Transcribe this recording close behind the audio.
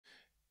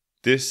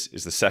This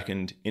is the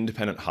second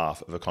independent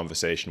half of a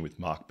conversation with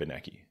Mark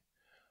Benecke.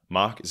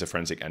 Mark is a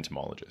forensic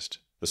entomologist,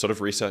 the sort of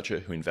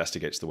researcher who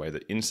investigates the way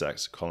that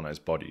insects colonize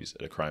bodies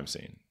at a crime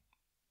scene.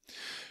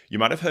 You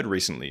might have heard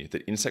recently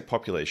that insect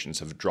populations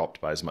have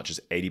dropped by as much as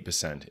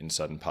 80% in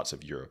certain parts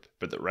of Europe,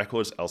 but that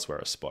records elsewhere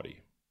are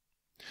spotty.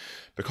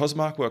 Because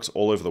Mark works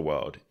all over the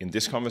world, in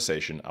this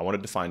conversation I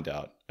wanted to find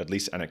out, at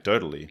least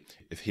anecdotally,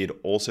 if he had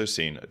also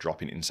seen a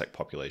drop in insect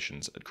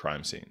populations at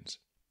crime scenes.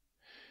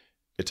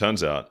 It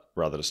turns out,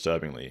 rather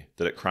disturbingly,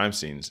 that at crime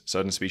scenes,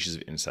 certain species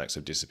of insects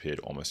have disappeared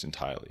almost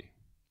entirely.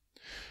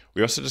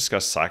 We also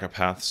discuss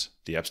psychopaths,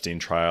 the Epstein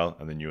trial,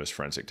 and the newest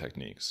forensic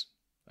techniques.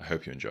 I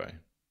hope you enjoy.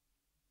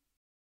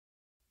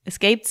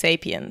 Escaped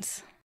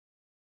Sapiens.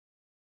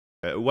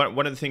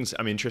 One of the things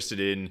I'm interested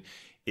in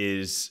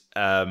is,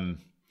 one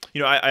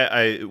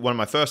of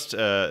my first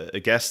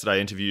guests that I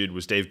interviewed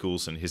was Dave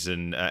Goulson. He's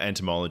an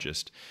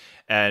entomologist.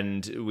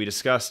 And we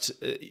discussed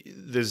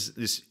there's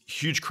this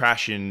huge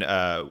crash in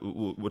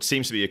what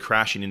seems to be a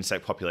crash in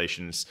insect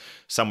populations,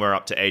 somewhere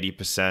up to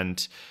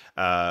 80%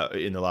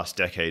 in the last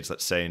decades,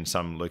 let's say, in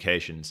some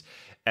locations.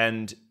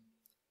 And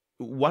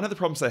one of the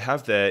problems they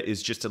have there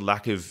is just a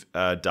lack of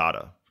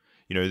data.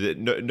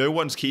 No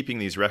one's keeping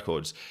these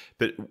records.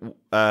 But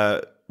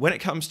when it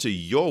comes to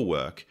your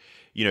work,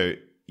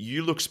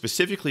 you look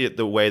specifically at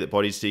the way that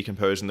bodies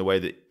decompose and the way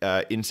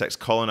that insects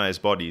colonize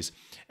bodies.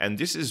 And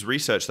this is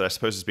research that I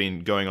suppose has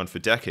been going on for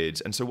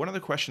decades. And so one of the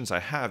questions I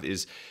have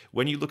is,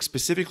 when you look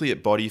specifically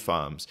at body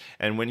farms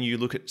and when you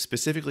look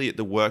specifically at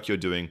the work you're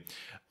doing,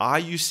 are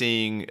you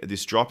seeing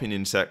this drop in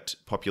insect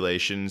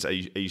populations? Are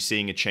you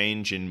seeing a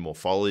change in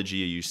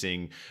morphology? Are you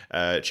seeing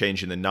a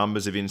change in the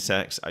numbers of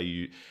insects?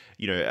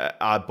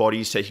 Are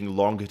bodies taking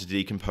longer to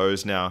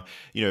decompose now?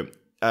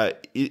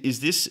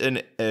 Is this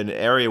an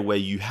area where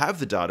you have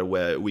the data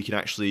where we can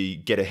actually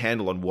get a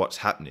handle on what's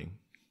happening?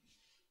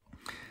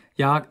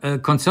 Yeah,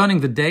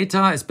 concerning the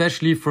data,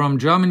 especially from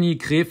Germany,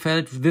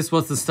 Krefeld, this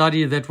was the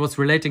study that was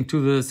relating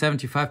to the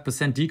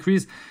 75%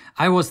 decrease.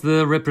 I was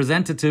the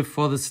representative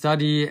for the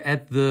study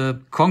at the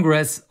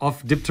Congress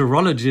of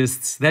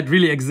Dipterologists. That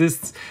really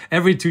exists.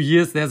 Every 2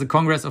 years, there's a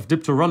Congress of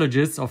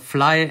Dipterologists, of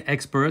fly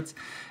experts,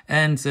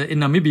 and in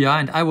Namibia.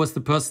 And I was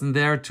the person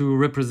there to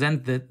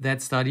represent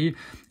that study.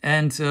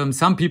 And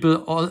some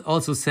people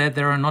also said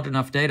there are not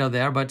enough data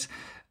there, but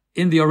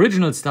in the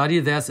original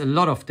study, there's a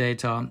lot of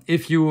data.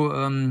 If you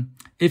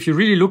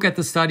really look at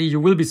the study,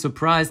 you will be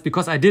surprised,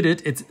 because I did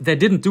it. They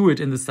didn't do it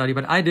in the study,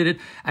 but I did it.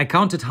 I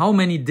counted how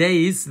many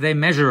days they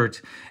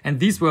measured, and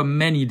these were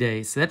many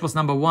days. That was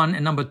number one.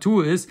 And number two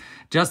is,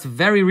 just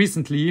very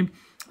recently,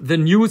 the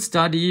new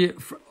study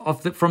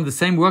from the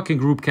same working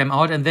group came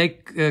out, and they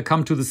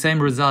come to the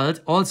same result.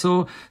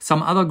 Also,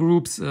 some other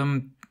groups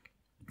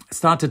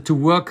started to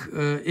work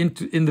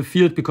in the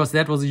field, because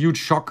that was a huge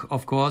shock,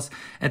 of course,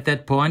 at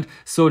that point.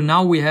 So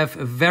now we have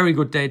very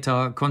good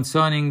data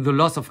concerning the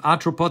loss of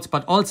arthropods,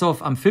 but also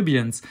of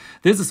amphibians.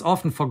 This is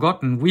often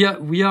forgotten. We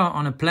are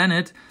on a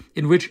planet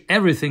in which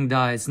everything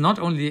dies, not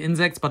only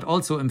insects, but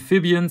also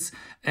amphibians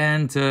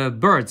and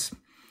birds.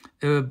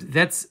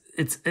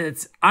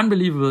 It's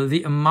unbelievable,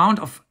 the amount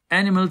of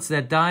animals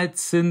that died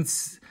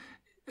since,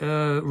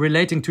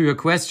 relating to your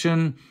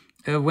question,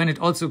 when it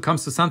also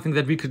comes to something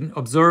that we can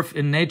observe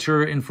in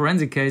nature in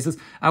forensic cases,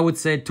 I would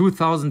say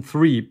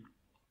 2003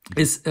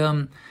 is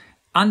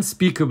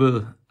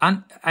unspeakable,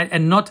 and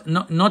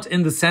not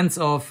in the sense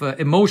of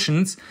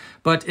emotions,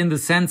 but in the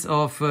sense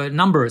of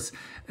numbers.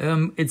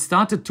 It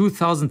started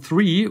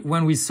 2003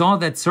 when we saw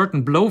that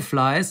certain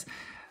blowflies,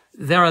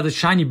 there are the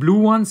shiny blue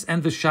ones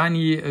and the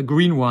shiny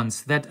green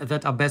ones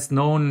that are best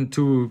known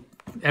to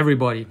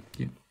everybody,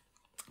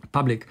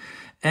 public.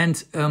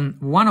 And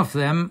one of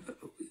them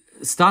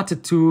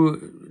started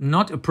to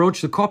not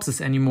approach the corpses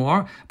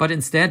anymore, but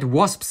instead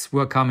wasps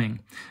were coming,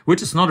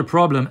 which is not a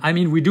problem. I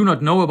mean, we do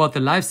not know about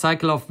the life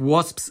cycle of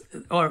wasps,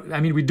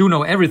 we do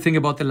know everything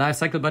about the life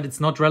cycle, but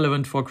it's not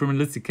relevant for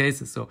criminalistic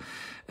cases. So,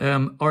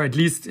 or at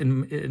least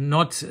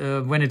not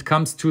when it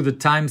comes to the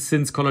time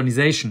since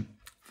colonization.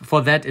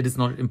 For that, it is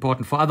not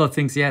important. For other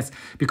things, yes,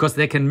 because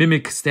they can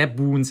mimic stab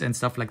wounds and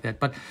stuff like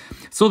that. But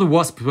so the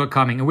wasps were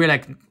coming, and we're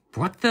like,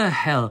 what the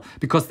hell?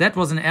 Because that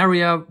was an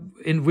area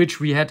in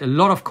which we had a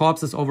lot of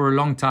corpses over a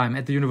long time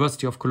at the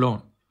University of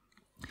Cologne.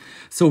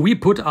 So we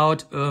put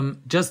out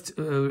just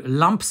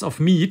lumps of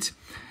meat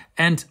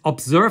and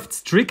observed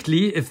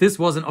strictly if this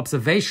was an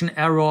observation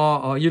error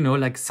or,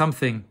 like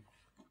something.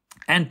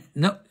 And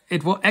no,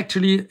 it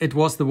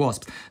was the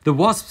wasps. The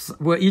wasps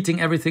were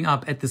eating everything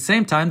up. At the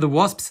same time, the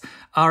wasps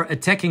are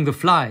attacking the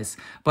flies.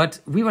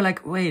 But we were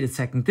like, wait a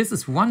second, this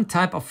is one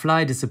type of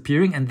fly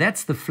disappearing, and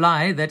that's the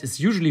fly that is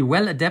usually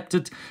well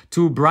adapted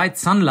to bright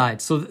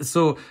sunlight.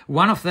 So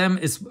one of them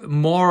is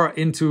more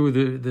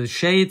into the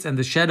shades and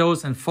the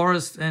shadows and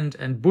forest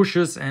and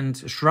bushes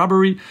and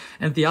shrubbery,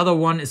 and the other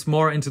one is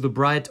more into the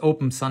bright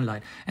open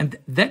sunlight. And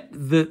that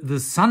the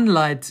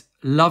sunlight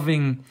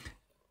loving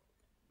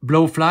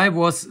blowfly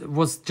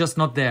was just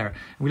not there.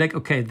 We're like,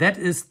 okay, that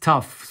is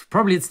tough.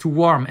 Probably it's too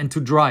warm and too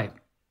dry.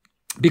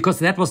 because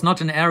that was not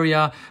an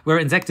area where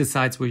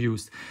insecticides were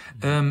used.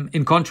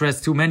 In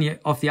contrast to many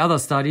of the other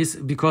studies,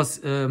 because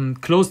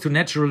close to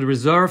natural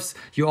reserves,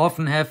 you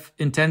often have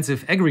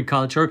intensive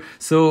agriculture.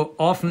 So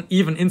often,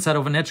 even inside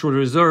of a natural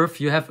reserve,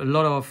 you have a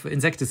lot of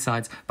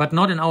insecticides, but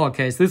not in our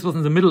case. This was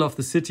in the middle of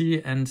the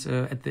city and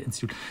at the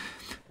institute.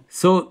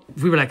 So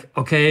we were like,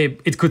 okay,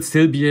 it could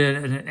still be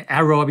an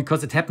error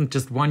because it happened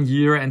just 1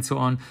 year and so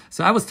on.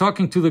 So I was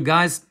talking to the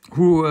guys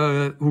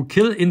who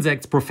kill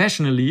insects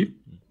professionally.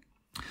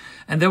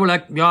 And they were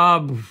like,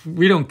 yeah,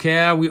 we don't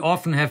care. We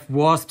often have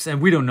wasps and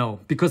we don't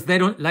know because they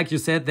don't, like you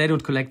said, they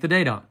don't collect the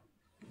data.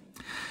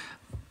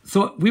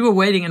 So we were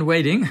waiting and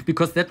waiting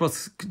because that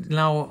was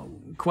now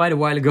quite a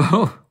while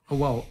ago. Oh,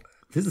 wow.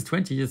 This is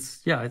 20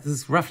 years. Yeah, this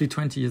is roughly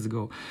 20 years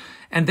ago.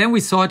 And then we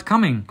saw it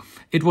coming.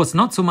 It was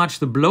not so much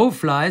the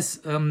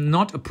blowflies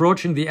not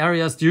approaching the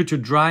areas due to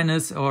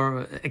dryness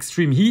or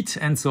extreme heat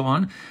and so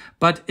on,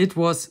 but it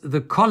was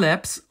the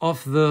collapse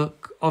of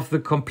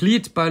the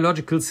complete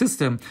biological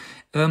system.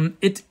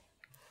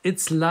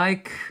 It's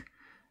like,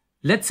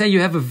 let's say you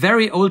have a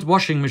very old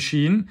washing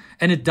machine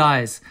and it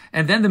dies.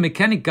 And then the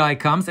mechanic guy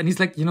comes and he's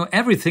like,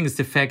 everything is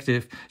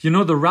defective.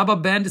 The rubber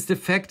band is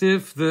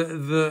defective.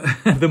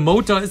 The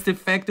motor is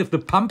defective. The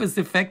pump is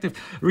defective.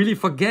 Really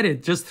forget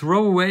it. Just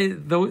throw away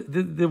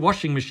the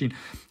washing machine.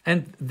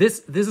 And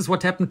this is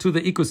what happened to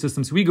the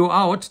ecosystems. We go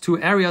out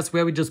to areas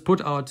where we just put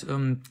out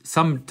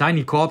some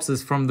tiny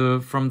corpses from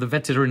the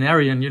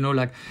veterinarian,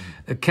 like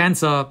a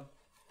cancer,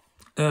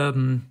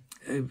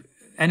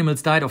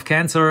 animals died of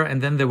cancer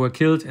and then they were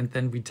killed, and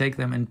then we take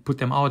them and put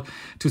them out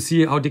to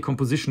see how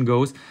decomposition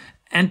goes.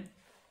 And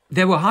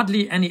there were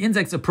hardly any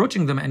insects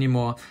approaching them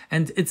anymore.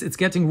 And it's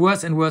getting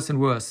worse and worse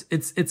and worse.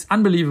 It's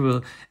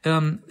unbelievable.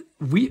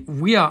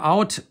 We are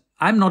out.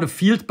 I'm not a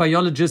field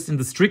biologist in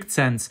the strict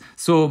sense.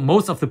 So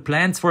most of the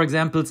plants, for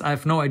example, I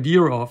have no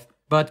idea of.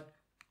 But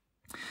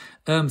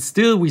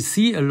still we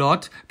see a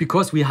lot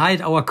because we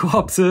hide our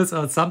corpses,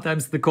 or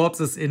sometimes the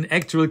corpses in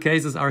actual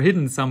cases are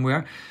hidden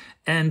somewhere.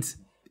 And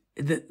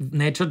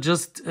nature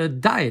just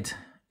died.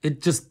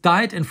 It just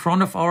died in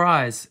front of our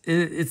eyes.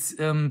 It's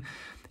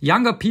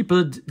younger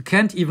people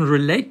can't even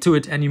relate to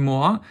it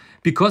anymore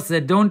because they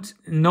don't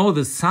know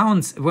the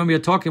sounds. When we are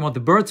talking about the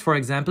birds, for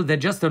example, they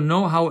just don't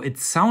know how it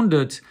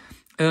sounded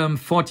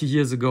 40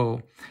 years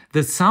ago.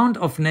 The sound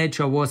of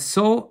nature was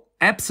so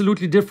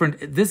absolutely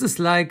different. This is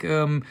like,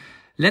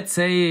 let's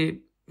say,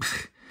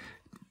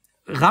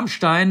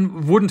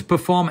 Rammstein wouldn't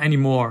perform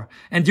anymore.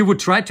 And you would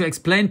try to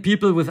explain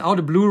people without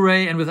a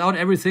Blu-ray and without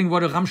everything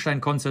what a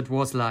Rammstein concert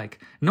was like.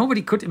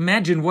 Nobody could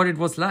imagine what it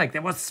was like.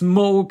 There was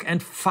smoke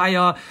and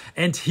fire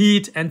and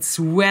heat and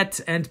sweat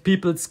and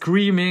people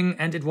screaming,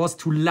 and it was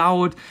too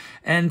loud,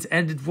 and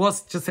it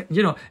was just,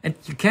 and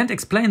you can't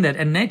explain that.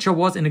 And nature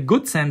was in a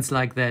good sense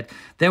like that.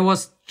 There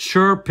was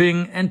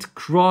chirping and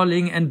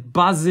crawling and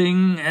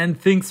buzzing and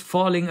things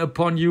falling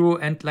upon you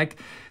and like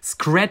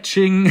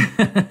scratching.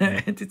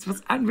 And it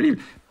was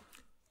unbelievable.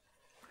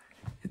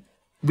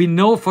 We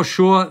know for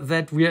sure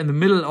that we are in the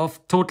middle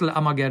of total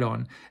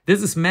Armageddon.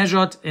 This is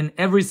measured in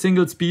every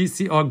single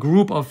species or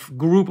group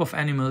of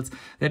animals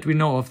that we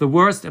know of. The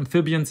worst,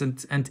 amphibians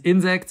and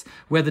insects,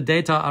 where the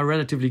data are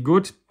relatively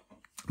good.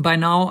 By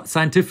now,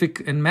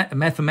 scientific and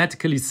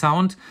mathematically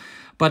sound,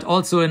 but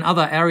also in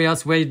other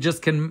areas where you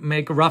just can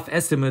make rough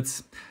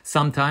estimates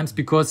sometimes.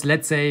 Because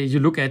let's say you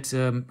look at,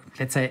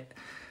 let's say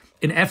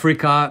in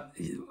Africa,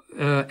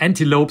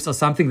 antelopes or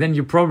something, then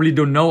you probably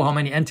don't know how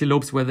many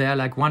antelopes were there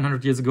like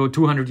 100 years ago,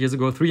 200 years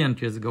ago,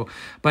 300 years ago.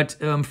 But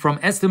from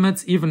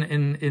estimates, even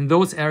in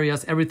those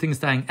areas, everything is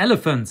dying.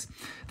 Elephants,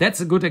 that's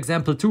a good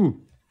example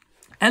too.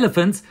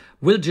 Elephants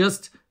will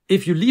just,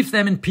 if you leave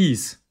them in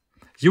peace,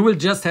 you will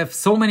just have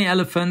so many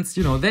elephants,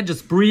 they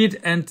just breed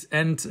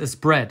and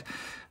spread.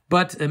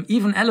 But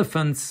even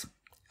elephants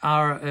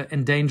are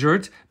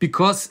endangered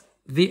because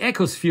the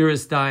ecosphere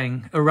is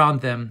dying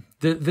around them.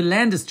 The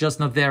land is just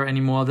not there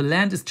anymore. The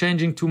land is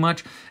changing too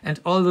much,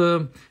 and all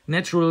the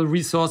natural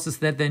resources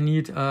that they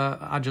need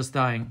are just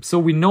dying. So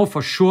we know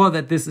for sure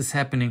that this is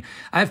happening.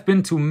 I've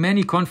been to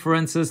many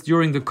conferences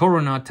during the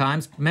Corona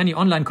times, many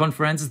online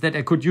conferences that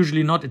I could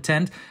usually not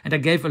attend, and I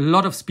gave a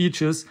lot of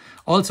speeches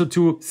also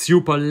to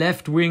super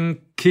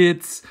left-wing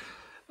kids,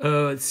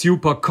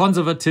 super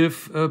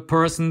conservative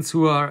persons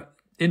who are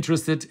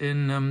interested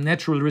in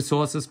natural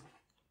resources.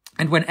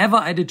 And whenever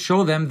I did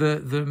show them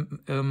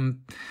the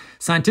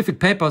scientific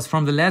papers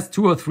from the last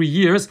 2 or 3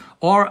 years,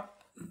 or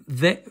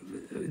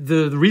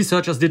the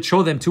researchers did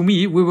show them to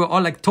me, we were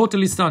all like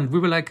totally stunned. We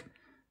were like,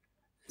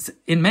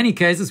 in many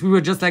cases, we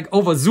were just like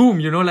over Zoom,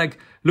 like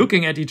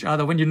looking at each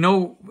other when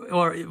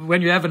or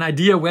when you have an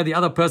idea where the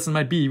other person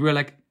might be. We were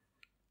like,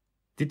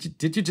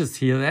 did you just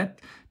hear that?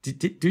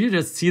 Do you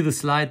just see the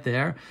slide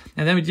there?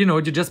 And then,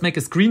 you just make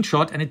a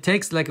screenshot, and it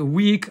takes like a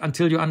week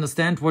until you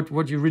understand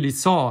what you really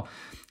saw.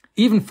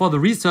 Even for the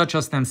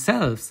researchers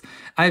themselves,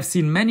 I've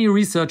seen many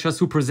researchers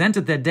who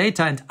presented their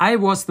data, and I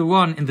was the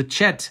one in the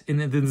chat, in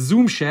the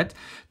Zoom chat,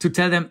 to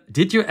tell them,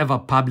 did you ever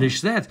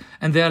publish that?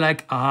 And they're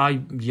like,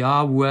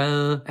 yeah,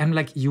 well, I'm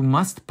like, you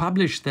must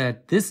publish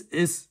that. This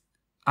is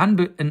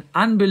an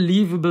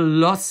unbelievable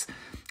loss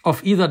of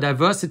either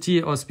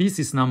diversity or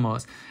species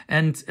numbers.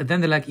 And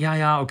then they're like,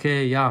 yeah,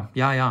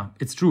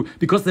 it's true.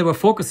 Because they were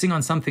focusing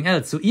on something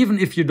else. So even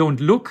if you don't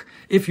look,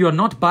 if you're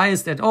not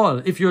biased at all,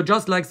 if you're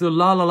just like the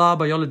la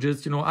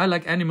biologist, I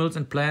like animals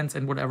and plants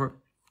and whatever,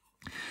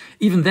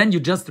 even then you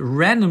just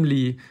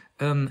randomly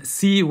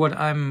see what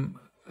I'm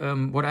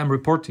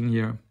reporting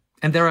here.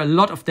 And there are a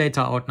lot of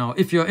data out now.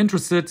 If you're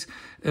interested,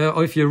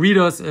 or if you're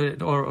readers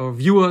or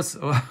viewers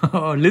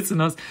or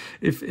listeners,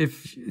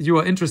 if you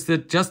are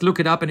interested, just look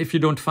it up. And if you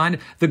don't find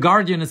it, The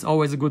Guardian is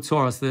always a good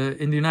source.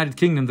 In the United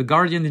Kingdom, The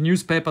Guardian, the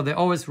newspaper, they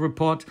always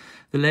report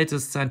the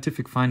latest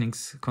scientific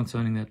findings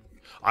concerning that.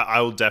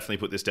 I will definitely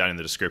put this down in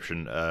the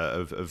description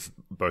of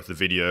both the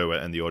video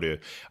and the audio.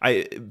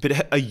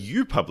 But are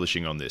you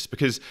publishing on this?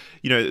 Because,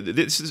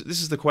 this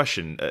is the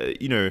question.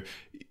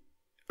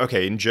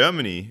 Okay, in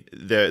Germany,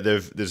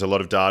 there's a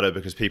lot of data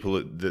because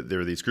there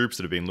are these groups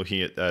that have been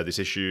looking at this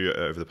issue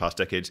over the past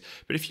decades.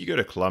 But if you go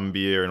to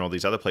Colombia and all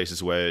these other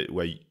places where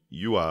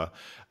you are,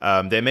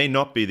 there may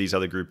not be these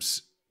other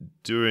groups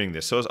doing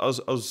this. So I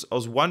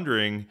was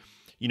wondering,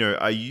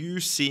 are you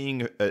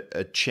seeing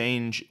a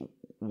change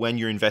when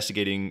you're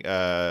investigating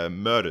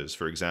murders,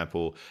 for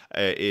example?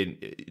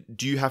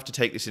 Do you have to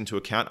take this into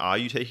account? Are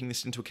you taking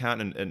this into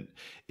account? And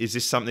is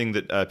this something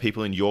that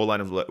people in your line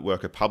of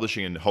work are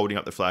publishing and holding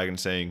up the flag and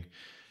saying,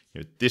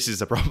 this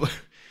is a problem?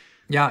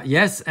 Yeah,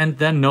 yes, and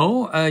then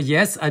no.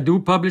 Yes, I do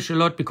publish a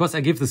lot because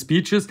I give the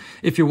speeches.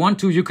 If you want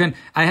to, you can.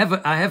 I have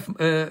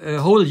a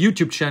whole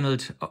YouTube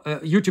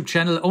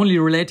channel only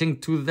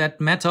relating to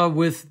that matter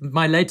with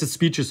my latest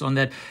speeches on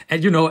that.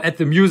 And at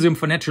the Museum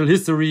for Natural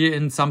History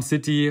in some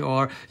city,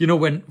 or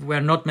where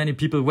not many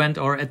people went,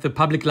 or at the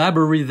public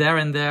library there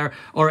and there,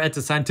 or at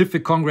the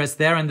scientific congress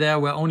there and there,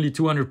 where only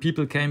 200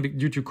 people came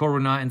due to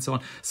Corona and so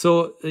on.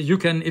 So you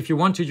can, if you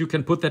want to, you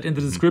can put that in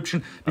the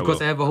description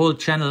because I have a whole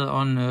channel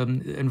on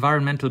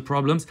environmental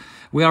problems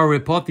where I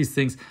report these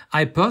things.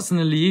 I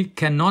personally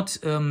cannot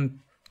Can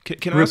I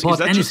ask, report is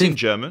that anything. Just in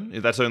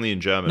German? That's only in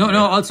German? No, right?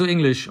 no, also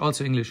English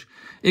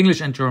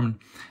and German,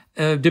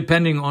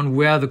 depending on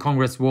where the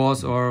Congress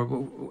was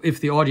or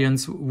if the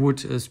audience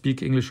would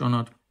speak English or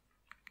not.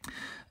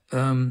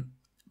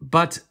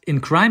 But in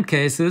crime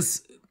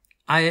cases,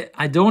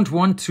 I don't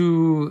want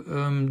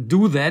to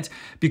do that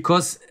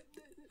because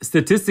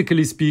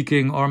statistically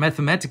speaking or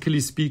mathematically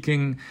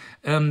speaking,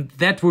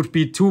 that would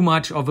be too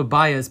much of a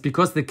bias,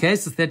 because the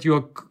cases that you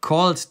are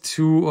called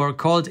to or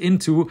called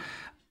into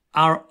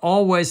are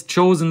always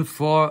chosen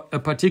for a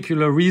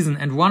particular reason.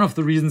 And one of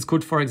the reasons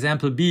could, for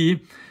example,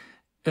 be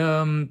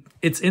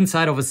it's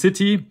inside of a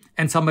city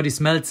and somebody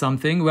smelled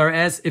something.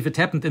 Whereas if it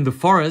happened in the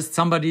forest,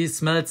 somebody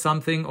smelled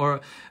something,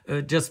 or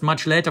just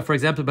much later, for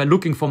example, by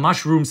looking for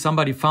mushrooms,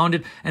 somebody found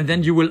it. And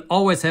then you will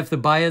always have the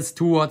bias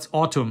towards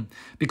autumn,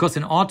 because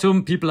in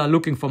autumn, people are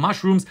looking for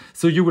mushrooms.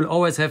 So you will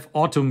always have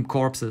autumn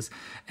corpses.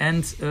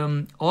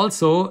 And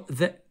also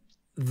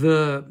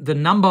the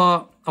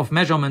number of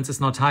measurements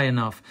is not high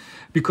enough,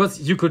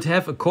 because you could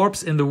have a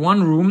corpse in the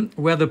one room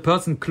where the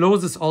person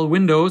closes all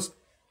windows.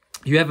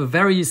 You have a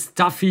very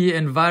stuffy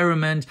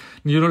environment,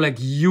 like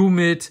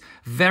humid,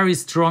 very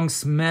strong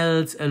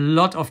smells, a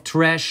lot of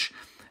trash,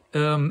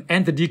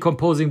 and the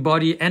decomposing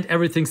body, and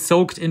everything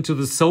soaked into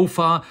the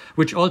sofa,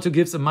 which also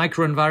gives a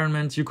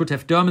microenvironment. You could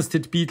have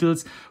dermestid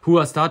beetles who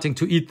are starting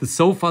to eat the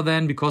sofa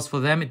then, because for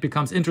them it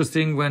becomes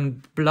interesting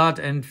when blood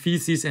and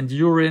feces and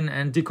urine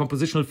and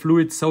decompositional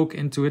fluids soak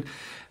into it.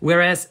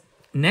 Whereas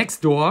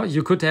next door,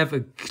 you could have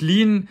a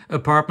clean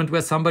apartment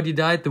where somebody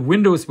died, the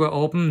windows were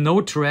open, no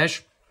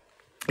trash,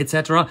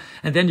 etc.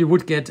 And then you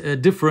would get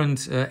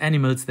different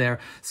animals there.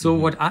 So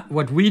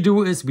what we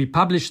do is we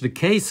publish the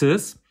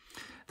cases,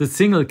 the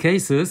single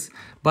cases,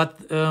 but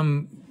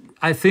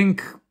I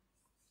think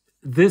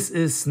this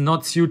is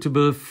not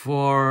suitable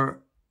for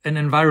an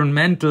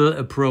environmental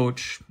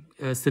approach,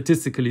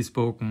 statistically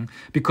spoken,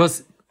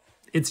 because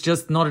it's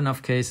just not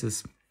enough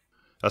cases.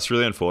 That's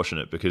really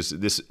unfortunate, because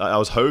I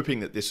was hoping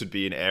that this would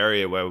be an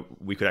area where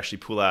we could actually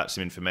pull out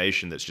some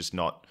information that's just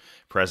not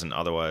present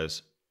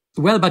otherwise.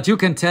 Well, but you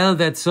can tell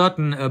that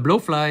certain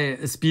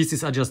blowfly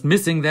species are just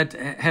missing that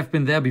have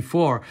been there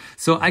before.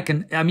 So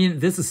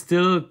this is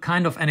still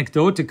kind of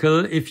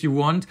anecdotal if you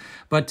want,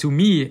 but to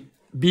me,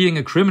 being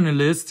a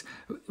criminalist,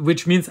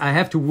 which means I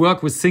have to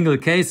work with single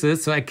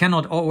cases, so I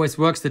cannot always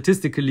work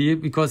statistically,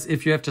 because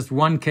if you have just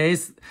one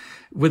case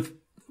with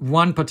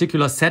one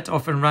particular set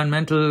of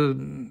environmental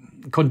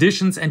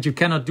conditions and you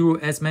cannot do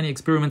as many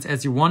experiments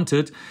as you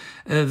wanted,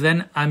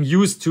 then I'm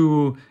used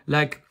to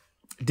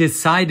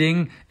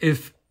deciding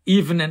if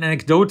even an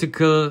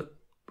anecdotal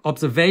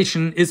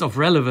observation is of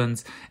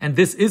relevance. And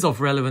this is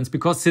of relevance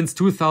because since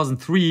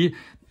 2003,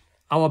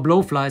 our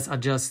blowflies are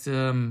just,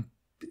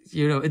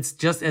 it's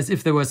just as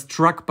if they were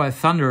struck by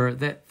thunder.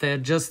 They're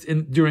just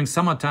during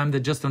summertime, they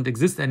just don't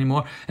exist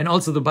anymore. And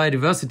also the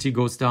biodiversity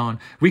goes down.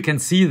 We can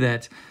see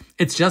that.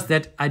 It's just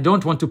that I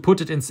don't want to put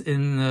it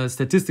in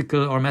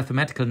statistical or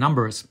mathematical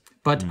numbers.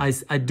 But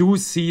I do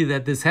see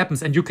that this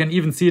happens, and you can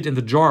even see it in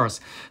the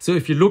jars. So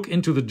if you look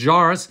into the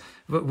jars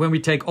when we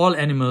take all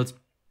animals,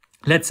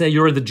 let's say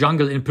you're in the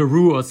jungle in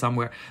Peru or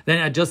somewhere,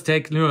 then I just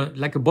take,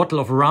 like a bottle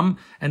of rum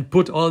and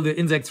put all the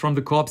insects from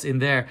the corpse in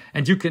there.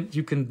 And you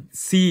can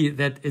see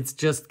that it's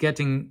just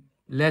getting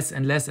less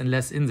and less and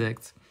less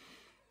insects.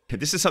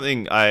 This is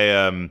something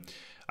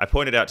I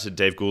pointed out to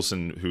Dave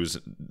Goulson, who's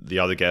the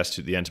other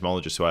guest, the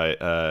entomologist who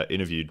I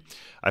interviewed.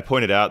 I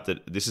pointed out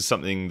that this is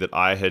something that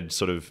I had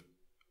sort of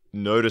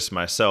noticed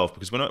myself,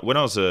 because when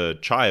I was a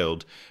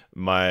child,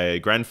 my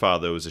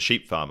grandfather was a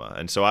sheep farmer,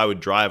 and so I would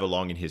drive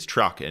along in his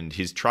truck, and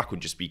his truck would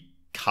just be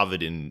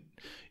covered in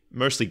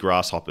mostly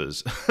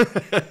grasshoppers.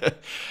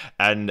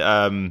 And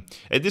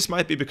this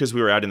might be because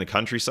we were out in the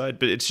countryside,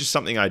 but it's just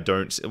something I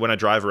don't. When I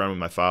drive around with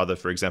my father,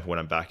 for example, when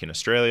I'm back in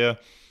Australia,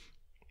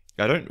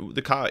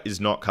 the car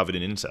is not covered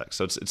in insects.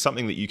 So it's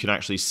something that you can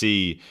actually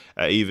see,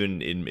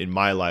 even in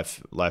my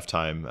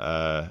lifetime,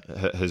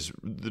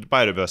 the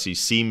biodiversity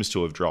seems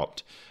to have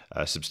dropped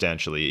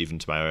substantially, even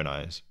to my own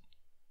eyes.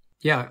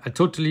 Yeah, I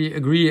totally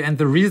agree. And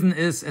the reason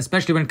is,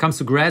 especially when it comes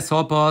to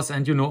grasshoppers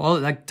and, all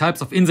like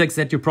types of insects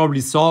that you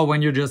probably saw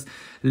when you're just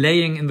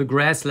laying in the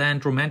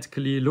grassland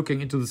romantically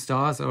looking into the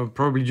stars, or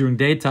probably during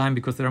daytime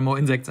because there are more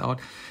insects out.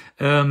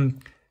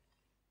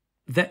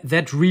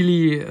 That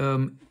really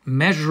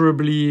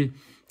measurably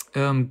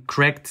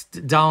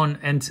cracked down.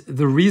 And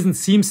the reason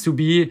seems to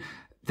be,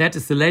 that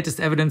is the latest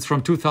evidence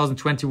from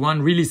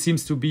 2021, really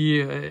seems to be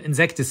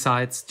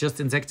insecticides, just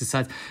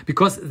insecticides.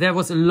 Because there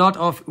was a lot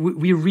of,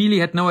 we really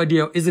had no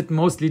idea, is it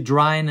mostly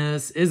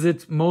dryness, is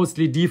it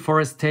mostly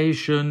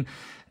deforestation,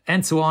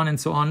 and so on and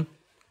so on.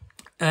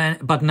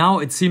 But now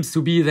it seems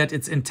to be that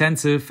it's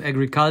intensive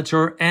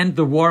agriculture and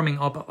the warming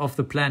up of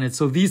the planet.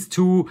 So these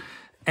two,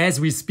 as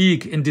we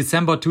speak in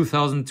December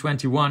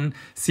 2021,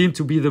 seem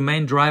to be the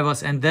main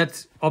drivers. And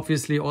that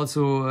obviously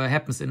also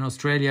happens in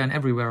Australia and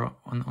everywhere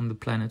on the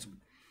planet.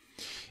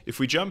 If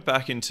we jump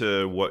back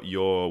into what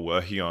you're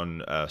working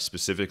on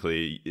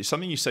specifically,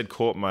 something you said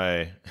caught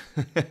my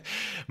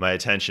my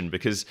attention,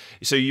 because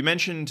so you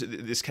mentioned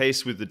this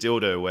case with the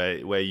dildo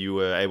where you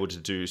were able to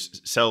do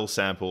cell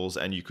samples,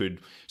 and you could.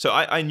 So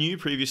I knew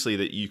previously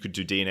that you could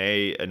do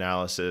DNA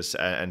analysis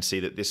and see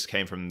that this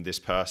came from this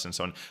person and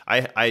so on.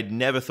 I'd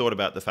never thought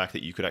about the fact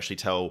that you could actually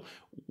tell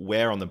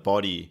where on the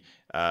body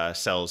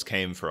cells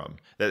came from.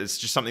 That's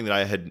just something that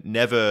I had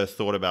never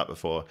thought about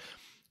before.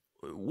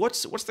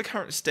 What's the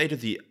current state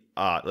of the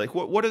art? Like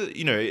what are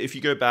if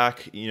you go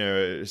back,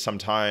 some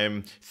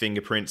time,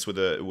 fingerprints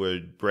were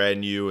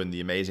brand new and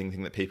the amazing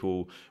thing that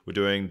people were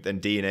doing. Then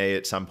DNA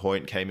at some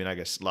point came in, I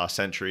guess, last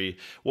century.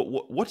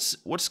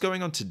 What's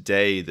going on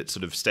today that's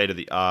sort of state of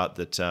the art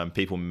that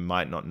people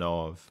might not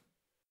know of?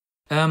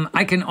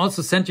 I can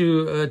also send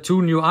you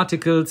 2 new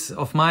articles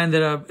of mine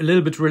that are a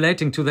little bit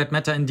relating to that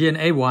matter in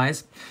DNA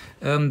wise.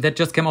 That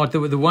just came out.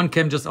 The one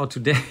came just out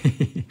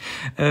today.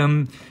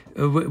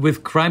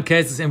 With crime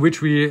cases in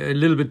which we a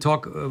little bit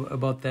talk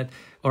about that,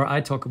 or I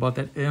talk about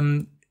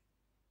that.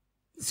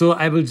 So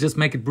I will just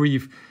make it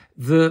brief.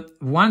 The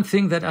one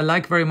thing that I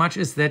like very much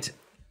is that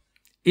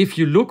if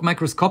you look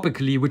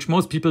microscopically, which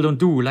most people don't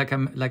do, like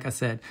I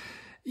said,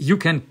 you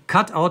can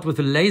cut out with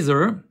a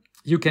laser.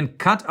 You can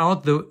cut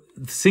out the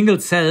single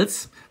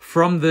cells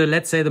from the,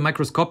 let's say, the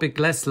microscopic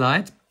glass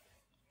slide.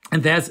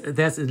 And there's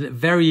a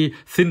very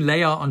thin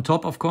layer on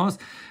top, of course.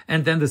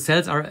 And then the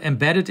cells are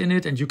embedded in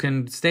it, and you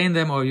can stain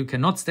them or you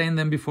cannot stain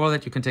them before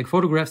that. You can take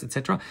photographs,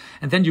 etc.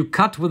 And then you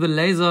cut with a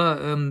laser,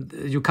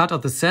 you cut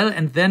out the cell,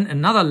 and then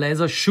another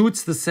laser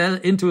shoots the cell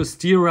into a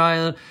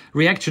sterile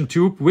reaction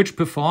tube, which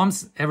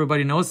performs,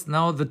 everybody knows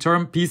now the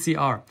term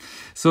PCR.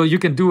 So you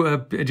can do a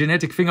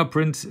genetic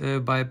fingerprint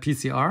by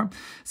PCR.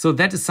 So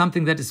that is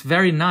something that is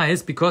very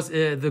nice, because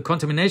the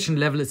contamination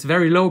level is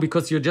very low,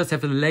 because you just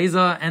have a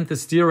laser and the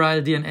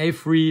sterile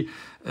DNA-free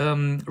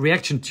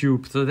reaction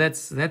tube. So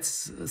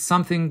that's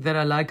something that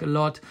I like a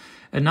lot.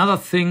 Another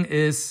thing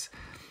is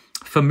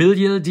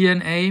familial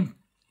DNA.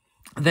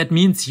 That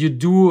means you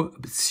do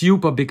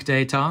super big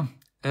data.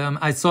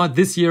 I saw it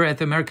this year at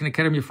the American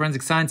Academy of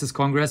Forensic Sciences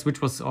Congress,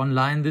 which was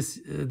online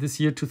this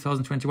year,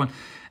 2021.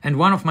 And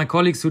one of my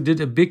colleagues who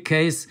did a big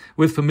case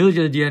with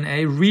familial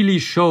DNA really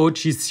showed,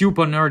 she's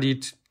super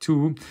nerdy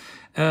too,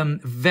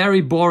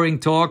 very boring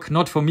talk,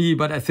 not for me,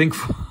 but I think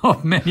for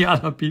many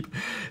other people.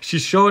 She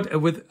showed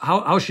with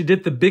how she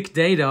did the big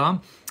data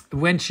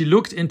when she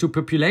looked into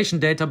population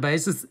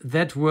databases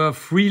that were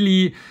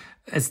freely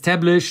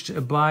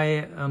established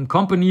by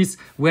companies,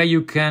 where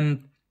you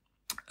can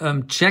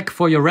check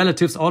for your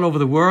relatives all over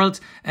the world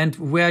and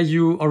where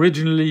you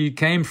originally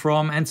came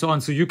from and so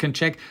on. So you can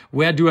check,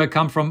 where do I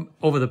come from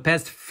over the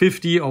past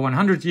 50 or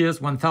 100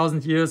 years,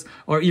 1,000 years,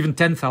 or even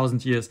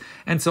 10,000 years,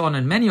 and so on.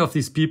 And many of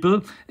these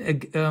people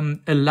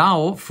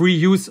allow free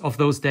use of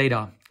those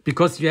data,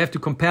 because you have to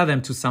compare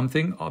them to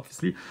something,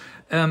 obviously.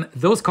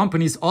 Those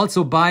companies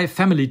also buy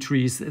family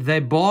trees. They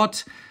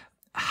bought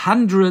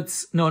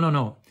hundreds,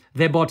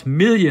 They bought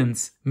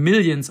millions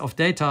of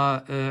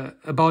data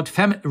about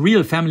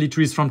real family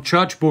trees from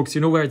church books,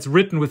 you know, where it's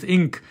written with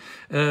ink,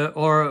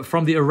 or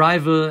from the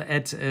arrival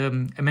at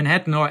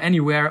Manhattan or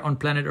anywhere on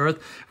planet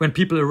Earth when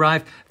people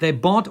arrived. They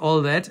bought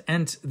all that,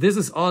 and this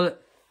is all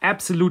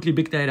absolutely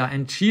big data.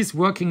 And she's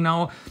working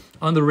now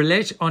on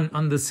the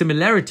on the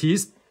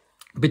similarities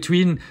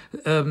between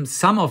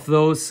some of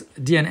those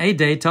DNA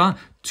data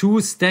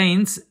to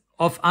stains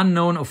of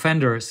unknown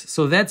offenders.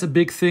 So that's a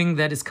big thing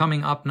that is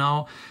coming up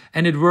now,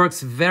 and it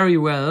works very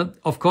well.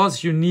 Of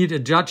course, you need a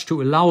judge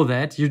to allow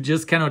that. You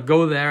just cannot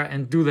go there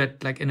and do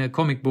that like in a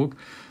comic book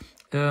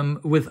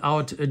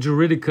without a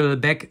juridical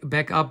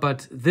backup.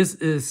 But this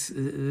is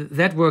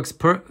that works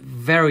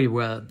very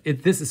well.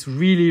 This is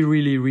really,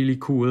 really, really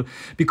cool,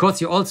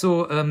 because you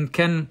also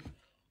can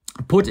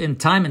put in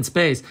time and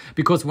space,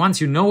 because once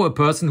you know a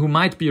person who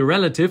might be a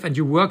relative and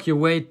you work your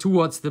way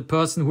towards the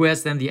person who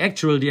has then the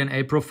actual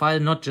DNA profile,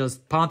 not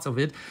just parts of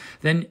it,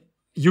 then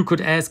you could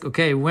ask,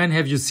 okay, when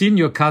have you seen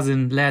your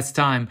cousin last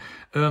time?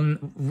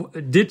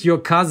 Did your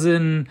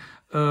cousin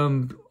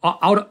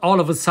all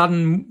of a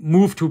sudden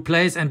move to a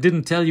place and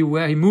didn't tell you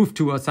where he moved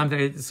to or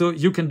something? So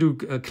you can do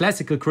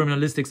classical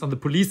criminalistics on the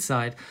police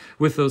side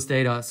with those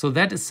data. So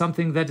that is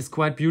something that is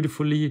quite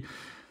beautifully.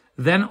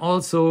 Then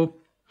also,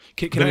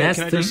 Can I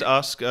just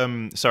ask,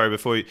 sorry,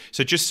 before you,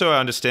 so just so I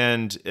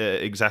understand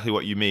exactly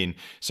what you mean.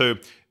 So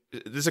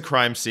there's a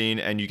crime scene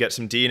and you get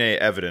some DNA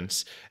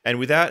evidence, and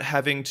without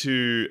having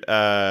to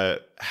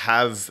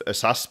have a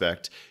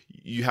suspect,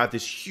 you have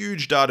this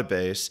huge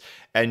database,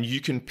 and you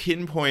can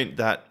pinpoint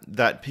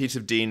that piece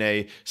of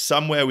DNA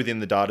somewhere within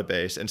the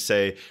database and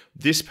say,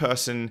 this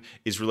person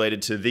is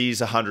related to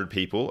these 100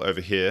 people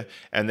over here,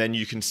 and then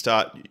you can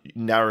start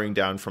narrowing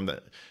down from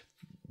that.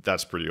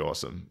 That's pretty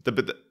awesome.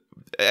 But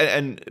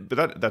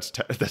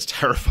that's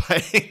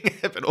terrifying,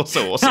 but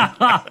also awesome.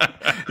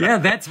 Yeah,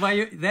 that's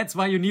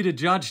why you need a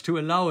judge to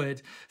allow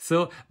it.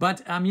 So,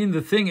 but I mean,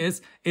 the thing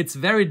is, it's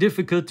very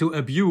difficult to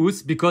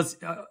abuse, because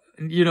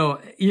you know,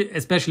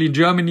 especially in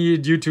Germany,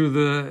 due to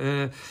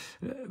the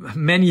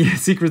many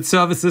secret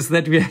services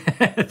that we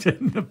had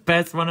in the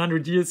past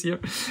 100 years here,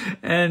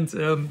 and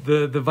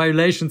the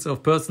violations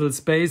of personal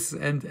space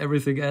and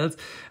everything else.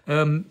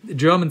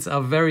 Germans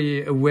are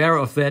very aware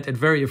of that and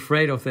very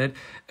afraid of that.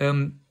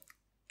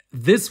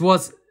 This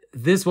was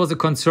a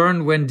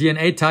concern when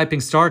DNA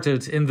typing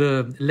started in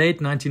the late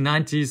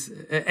 1990s,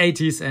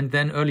 80s, and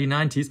then early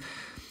 90s.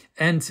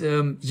 And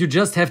you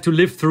just have to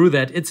live through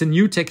that. It's a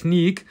new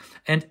technique,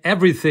 and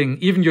everything,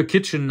 even your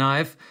kitchen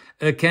knife,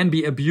 can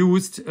be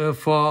abused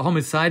for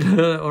homicidal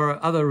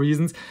or other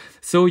reasons.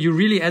 So you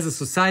really, as a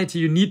society,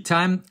 you need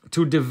time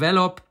to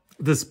develop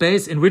the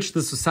space in which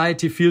the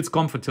society feels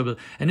comfortable.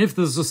 And if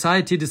the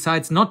society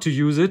decides not to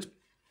use it,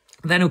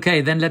 then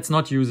okay, then let's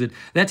not use it.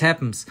 That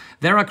happens.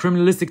 There are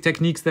criminalistic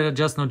techniques that are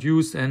just not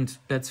used, and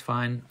that's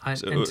fine.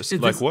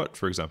 Like what,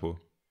 for example?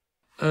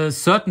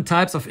 Certain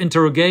types of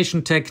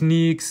interrogation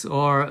techniques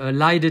or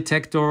lie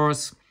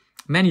detectors,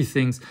 many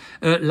things.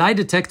 Lie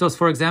detectors,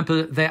 for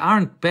example, they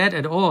aren't bad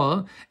at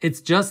all.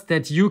 It's just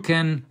that you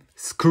can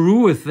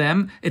screw with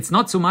them. It's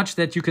not so much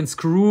that you can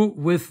screw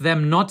with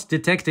them not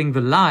detecting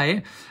the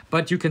lie,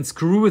 but you can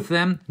screw with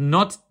them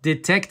not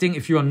detecting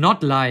if you are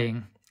not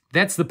lying.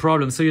 That's the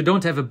problem. So you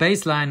don't have a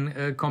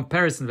baseline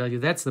comparison value.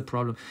 That's the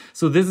problem.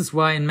 So this is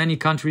why in many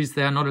countries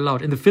they are not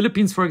allowed. In the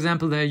Philippines, for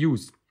example, they are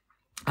used.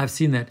 I've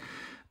seen that.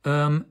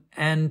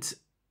 And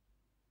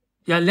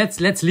yeah,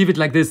 let's leave it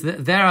like this.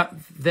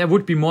 There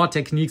would be more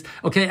techniques.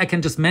 Okay, I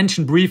can just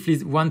mention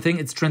briefly one thing.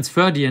 It's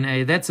transfer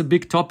DNA. That's a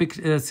big topic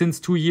since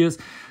 2 years.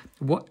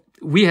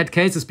 We had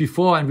cases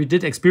before and we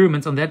did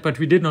experiments on that, but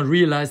we did not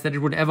realize that it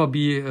would ever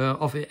be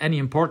of any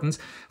importance.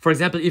 For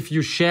example, if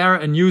you share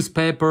a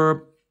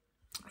newspaper,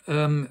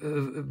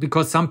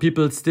 because some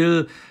people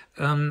still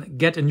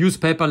get a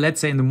newspaper, let's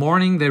say in the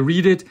morning, they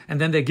read it and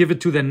then they give it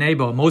to their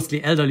neighbor,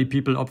 mostly elderly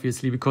people,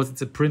 obviously, because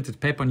it's a printed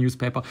paper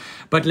newspaper.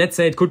 But let's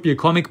say it could be a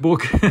comic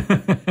book.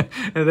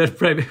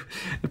 That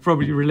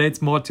probably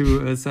relates more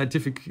to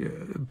scientific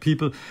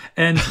people.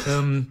 And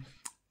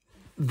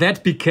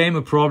that became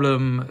a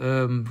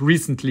problem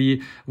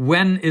recently.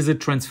 When is it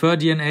transfer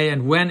DNA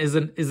and when is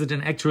it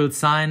an actual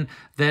sign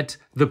that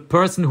the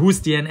person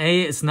whose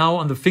DNA is now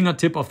on the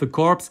fingertip of the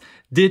corpse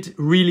did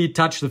really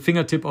touch the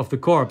fingertip of the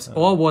corpse?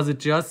 Or was it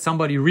just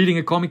somebody reading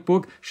a comic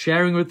book,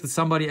 sharing it with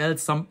somebody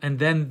else, and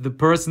then the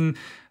person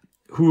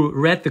who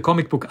read the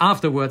comic book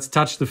afterwards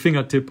touched the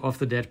fingertip of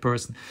the dead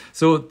person?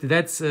 So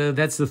that's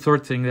the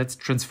third thing. That's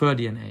transfer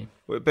DNA.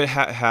 But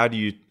how do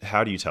you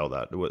tell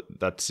that?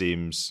 That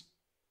seems...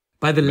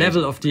 By the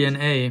level of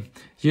DNA.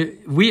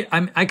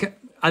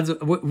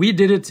 We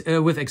did it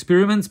with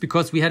experiments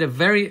because we had a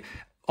very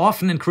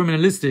often in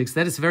criminalistics,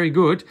 that is very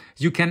good.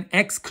 You can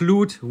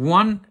exclude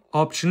one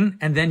option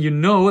and then you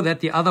know that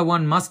the other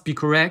one must be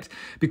correct,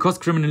 because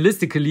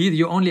criminalistically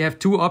you only have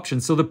two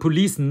options. So the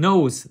police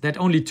knows that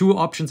only two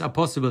options are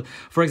possible.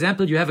 For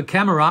example, you have a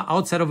camera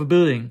outside of a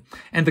building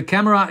and the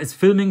camera is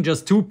filming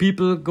just two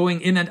people going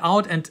in and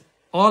out, and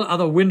all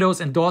other windows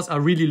and doors are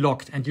really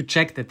locked, and you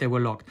check that they were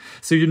locked.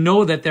 So you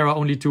know that there are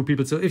only 2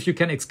 people. So if you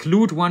can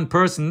exclude one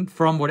person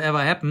from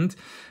whatever happened,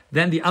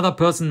 then the other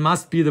person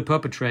must be the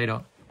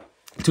perpetrator,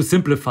 to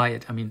simplify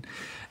it. I mean,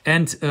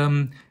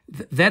 and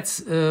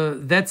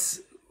that's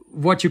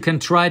what you can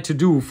try to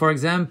do. For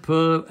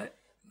example,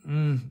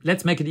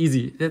 let's make it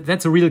easy.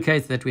 That's a real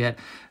case that we had.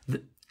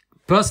 The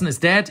person is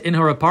dead in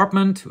her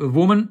apartment, a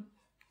woman,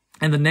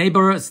 and the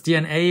neighbor's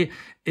DNA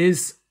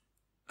is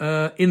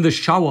in the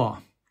shower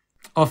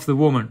of the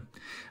woman.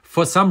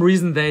 For some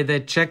reason, they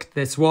checked,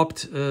 they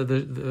swapped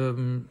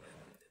the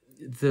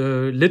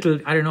little,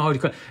 I don't know how to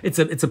call it. It's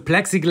a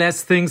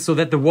plexiglass thing so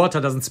that the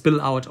water doesn't spill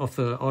out of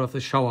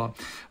the shower.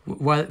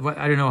 Well,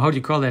 I don't know how do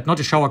you call that? Not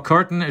a shower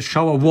curtain, a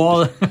shower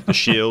wall. The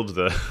shield,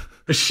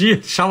 a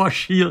shield, shower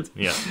shield.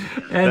 Yeah,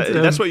 and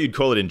that's what you'd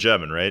call it in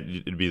German, right?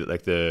 It'd be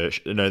like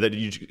that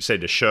you'd say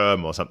the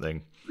Schirm or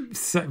something.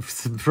 So,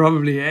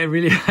 probably.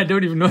 I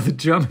don't even know the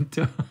German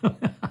term.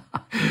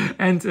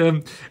 And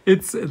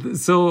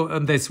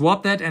they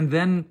swapped that, and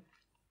then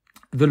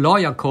the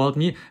lawyer called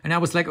me, and I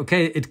was like,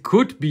 okay, it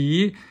could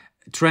be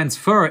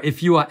transfer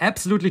if you are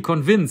absolutely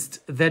convinced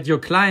that your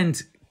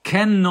client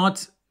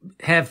cannot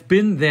have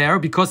been there,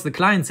 because the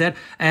client said,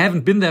 I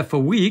haven't been there for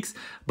weeks,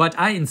 but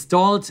I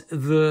installed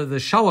the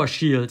shower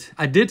shield.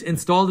 I did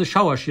install the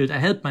shower shield. I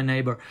helped my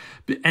neighbor.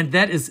 And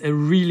that is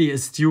a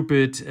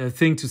stupid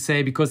thing to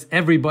say, because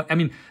everybody, I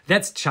mean,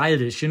 that's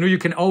childish. You know, you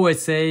can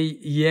always say,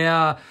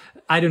 yeah,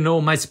 I don't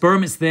know, my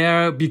sperm is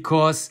there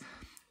because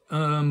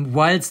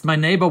whilst my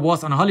neighbor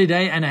was on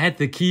holiday and I had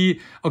the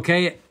key,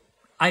 okay,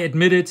 I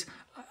admit it.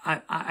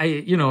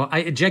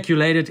 I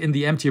ejaculated in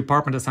the empty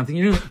apartment or something.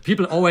 You know,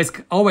 people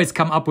always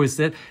come up with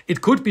that.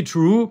 It could be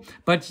true,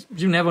 but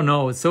you never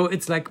know. So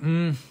it's like,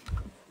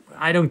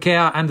 I don't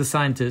care. I'm the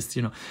scientist,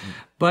 you know.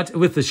 But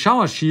with the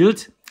shower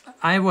shield,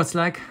 I was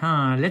like,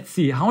 let's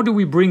see, how do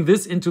we bring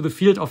this into the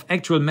field of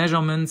actual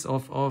measurements,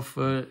 of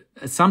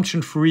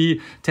assumption-free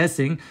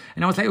testing?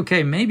 And I was like,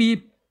 okay,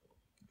 maybe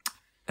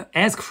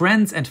ask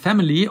friends and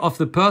family of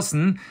the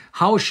person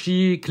how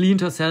she cleaned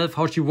herself,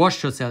 how she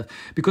washed herself.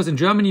 Because in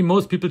Germany,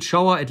 most people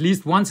shower at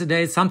least once a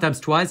day, sometimes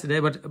twice a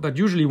day, but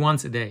usually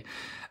once a day.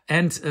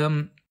 And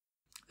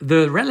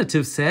the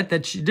relative said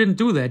that she didn't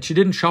do that. She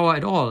didn't shower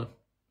at all.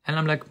 And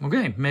I'm like,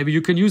 okay, maybe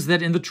you can use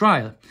that in the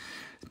trial.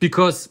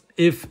 Because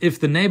if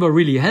the neighbor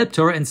really helped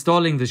her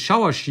installing the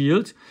shower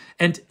shield,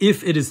 and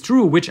if it is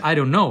true, which I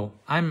don't know,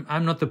 I'm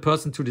not the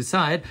person to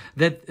decide,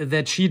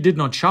 that she did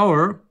not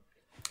shower,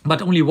 but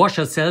only wash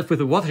herself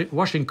with a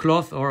washing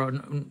cloth, or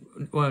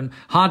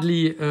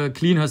hardly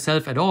clean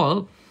herself at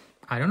all,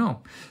 I don't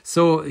know.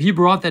 So he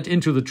brought that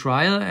into the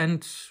trial,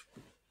 and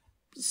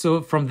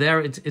so from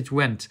there it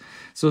went.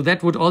 So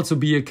that would also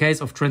be a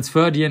case of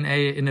transfer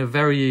DNA in a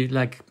very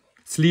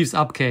sleeves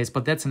up case,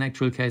 but that's an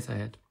actual case I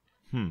had.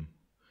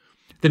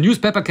 The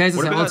newspaper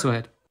cases I also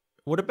had.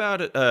 What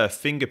about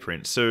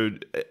fingerprints? So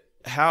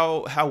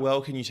how well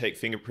can you take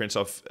fingerprints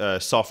off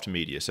soft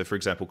media? So, for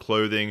example,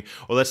 clothing,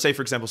 or let's say,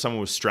 for example, someone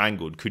was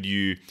strangled. Could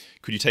you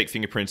take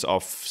fingerprints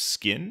off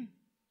skin?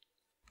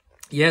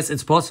 Yes,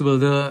 it's possible.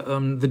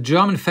 The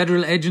German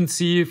Federal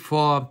Agency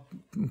for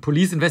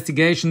Police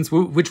Investigations,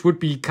 which would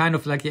be kind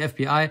of like the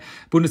FBI,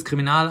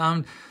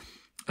 Bundeskriminalamt,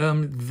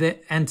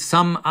 and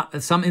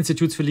some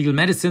institutes for legal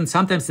medicine.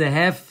 Sometimes they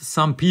have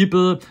some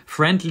people,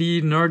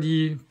 friendly,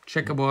 nerdy,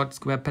 checkerboard,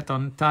 square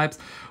pattern types,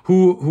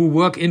 who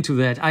work into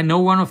that. I know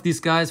one of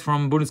these guys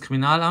from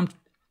Bundeskriminalamt,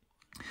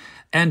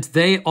 and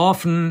they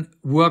often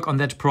work on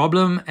that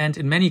problem. And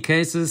in many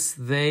cases,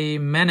 they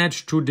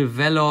manage to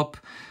develop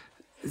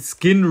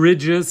skin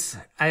ridges.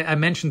 I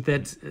mentioned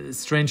that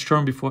strange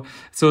term before.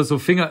 So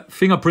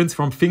fingerprints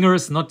from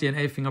fingers, not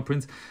DNA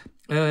fingerprints.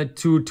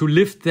 To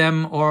lift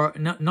them, or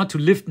not to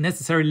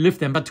necessarily lift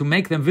them, but to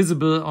make them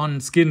visible on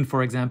skin,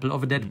 for example,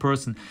 of a dead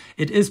person.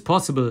 It is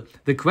possible.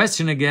 The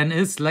question again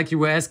is, like you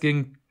were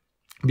asking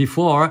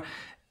before,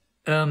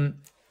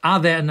 are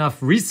there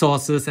enough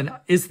resources, and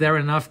is there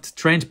enough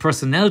trained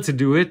personnel to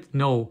do it?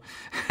 No.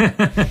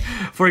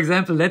 For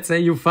example, let's say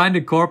you find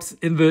a corpse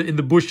in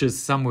the bushes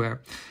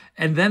somewhere.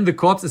 And then the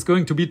corpse is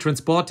going to be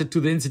transported to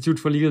the Institute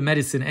for Legal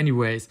Medicine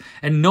anyways.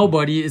 And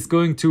nobody is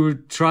going to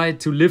try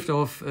to lift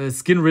off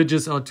skin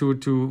ridges or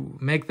to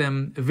make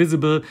them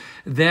visible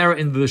there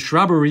in the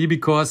shrubbery,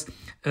 because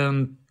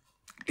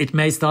it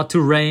may start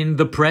to rain,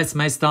 the press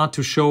may start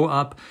to show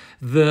up,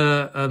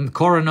 the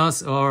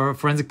coroners or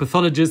forensic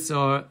pathologists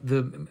or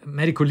the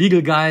medical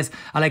legal guys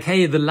are like,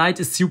 hey, the light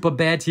is super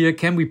bad here.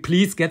 Can we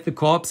please get the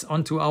corpse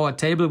onto our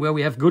table where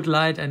we have good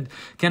light and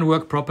can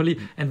work properly?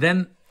 And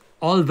then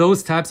all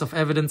those types of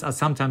evidence are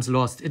sometimes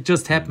lost. It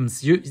just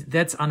happens.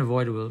 That's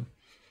unavoidable.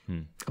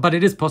 But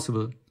it is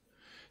possible.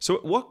 So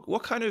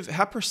what kind of,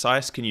 how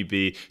precise can you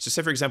be? So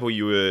say, for example,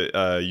 you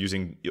were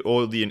using,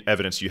 all the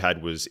evidence you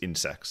had was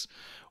insects.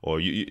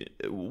 Or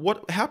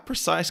how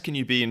precise can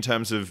you be in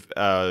terms of,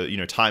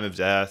 time of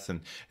death? And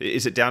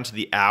is it down to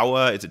the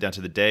hour? Is it down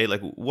to the day?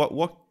 Like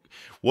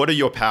what are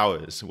your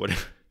powers?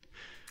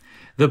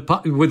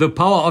 with the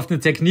power of the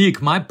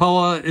technique, my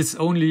power is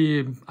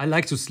only, I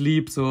like to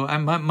sleep. So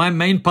my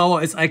main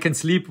power is I can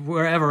sleep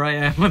wherever I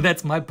am.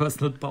 That's my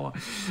personal power.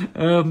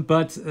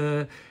 But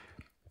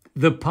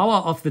the power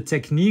of the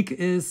technique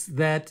is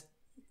that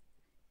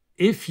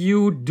if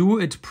you do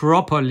it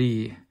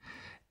properly,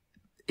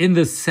 in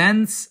the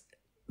sense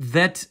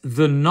that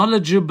the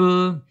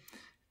knowledgeable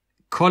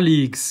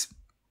colleagues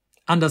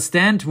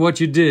understand what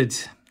you did,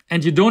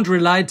 and you don't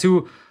rely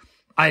to,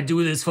 I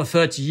do this for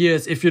 30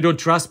 years. If you don't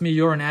trust me,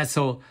 you're an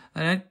asshole.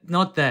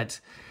 Not that.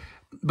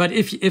 But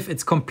if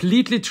it's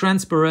completely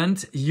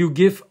transparent, you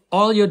give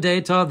all your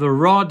data, the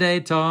raw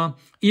data,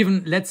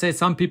 even let's say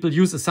some people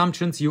use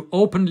assumptions, you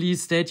openly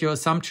state your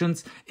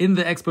assumptions in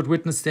the expert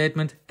witness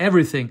statement,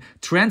 everything.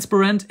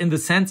 Transparent in the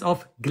sense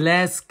of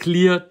glass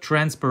clear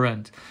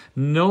transparent.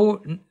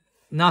 No,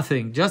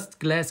 nothing, just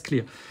glass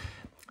clear.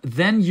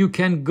 Then you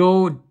can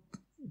go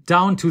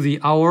down to the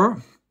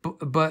hour,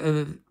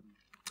 but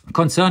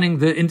concerning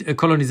the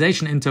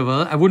colonization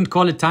interval, I wouldn't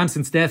call it time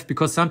since death,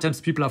 because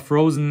sometimes people are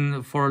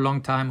frozen for a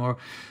long time or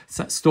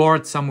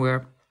stored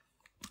somewhere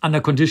under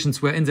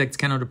conditions where insects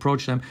cannot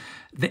approach them.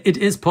 It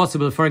is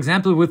possible, for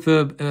example, with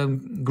the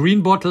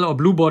green bottle or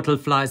blue bottle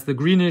flies, the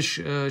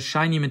greenish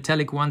shiny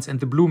metallic ones and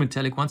the blue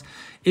metallic ones.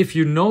 If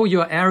you know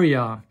your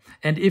area,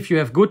 and if you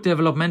have good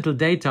developmental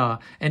data,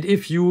 and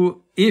if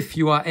you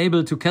are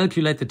able to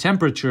calculate the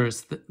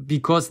temperatures,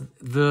 because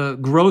the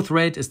growth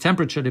rate is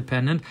temperature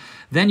dependent,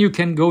 then you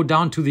can go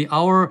down to the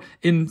hour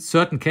in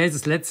certain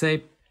cases. Let's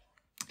say,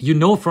 you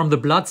know, from the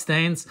blood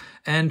stains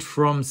and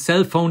from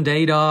cell phone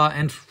data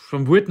and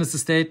from witness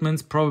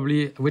statements,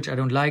 probably, which I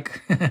don't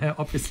like,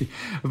 obviously.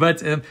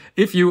 But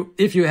if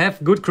you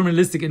have good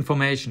criminalistic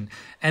information,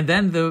 and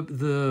then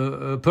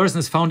the person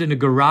is found in a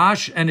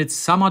garage and it's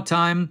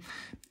summertime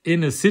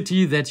in a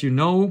city that you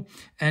know,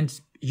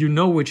 and you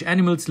know which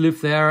animals live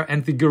there,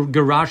 and the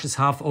garage is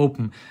half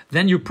open,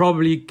 then you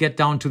probably get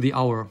down to the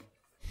hour.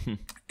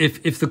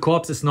 If the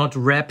corpse is not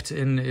wrapped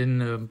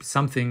in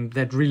something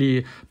that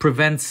really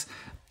prevents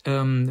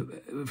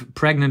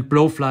pregnant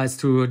blowflies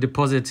to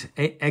deposit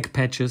egg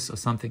patches or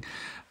something.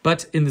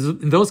 But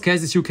in those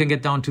cases, you can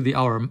get down to the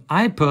hour.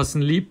 I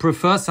personally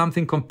prefer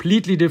something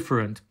completely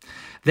different.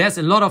 There's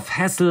a lot of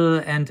hassle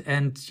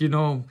and you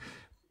know,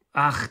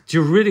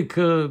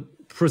 juridical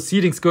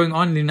proceedings going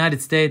on in the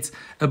United States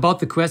about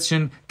the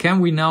question, can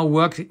we now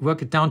work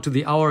it down to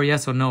the hour,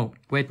 yes or no?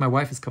 Wait, my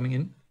wife is coming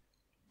in.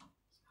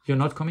 You're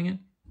not coming in?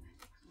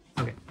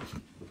 Okay.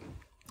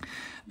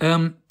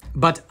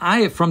 But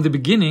I, from the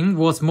beginning,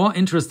 was more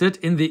interested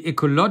in the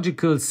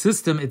ecological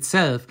system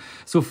itself.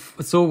 So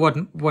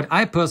what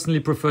I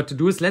personally prefer to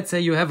do is, let's say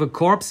you have a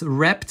corpse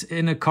wrapped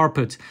in a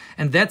carpet,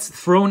 and that's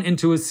thrown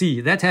into a sea.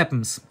 That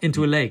happens,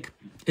 into a lake.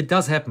 It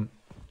does happen.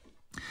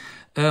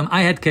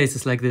 I had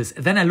cases like this.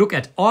 Then I look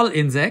at all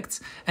insects,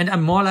 and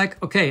I'm more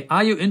like, okay,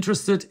 are you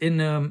interested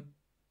in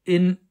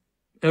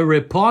a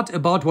report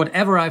about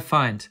whatever I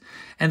find?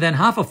 And then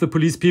half of the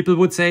police people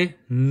would say,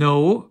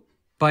 no,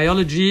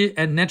 biology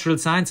and natural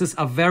sciences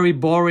are very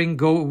boring,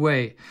 go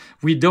away.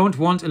 We don't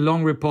want a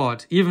long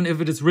report, even if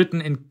it is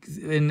written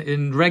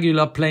in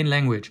regular plain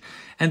language.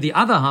 And the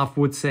other half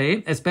would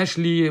say,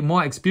 especially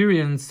more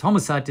experienced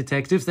homicide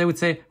detectives, they would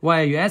say,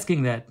 why are you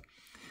asking that?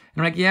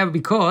 And I'm like, yeah,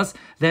 because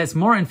there's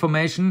more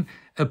information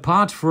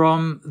apart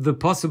from the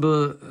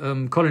possible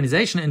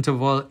colonization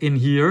interval in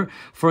here.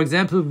 For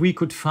example, we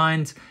could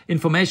find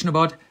information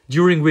about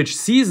during which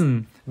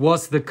season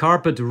was the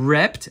carpet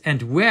wrapped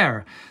and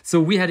where. So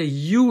we had a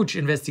huge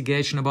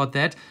investigation about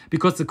that,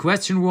 because the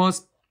question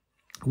was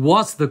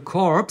the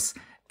corpse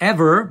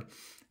ever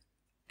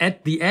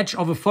at the edge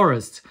of a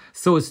forest?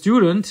 So a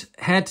student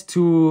had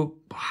to,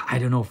 I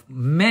don't know,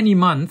 many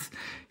months,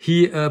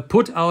 he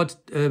put out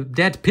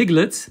dead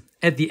piglets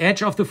at the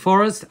edge of the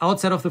forest,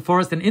 outside of the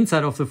forest and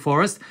inside of the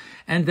forest.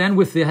 And then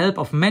with the help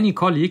of many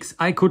colleagues,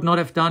 I could not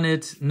have done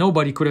it.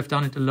 Nobody could have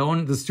done it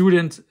alone. The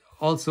student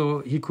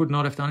also, he could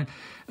not have done it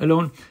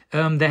alone.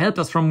 They helped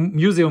us from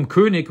Museum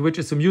König, which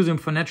is a museum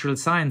for natural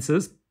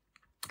sciences.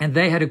 And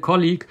they had a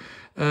colleague,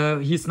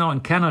 he's now in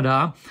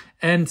Canada.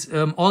 And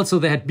also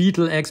they had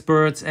beetle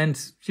experts. And,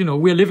 you know,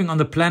 we're living on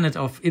the planet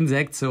of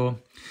insects. So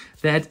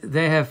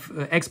they have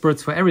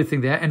experts for everything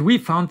there. And we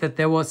found that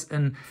there was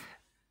an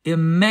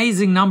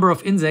amazing number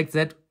of insects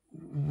that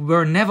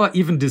were never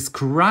even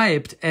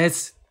described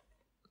as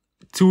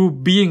to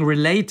being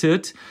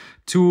related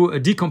to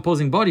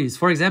decomposing bodies.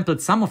 For example,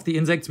 some of the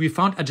insects we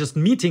found are just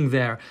meeting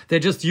there. They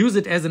just use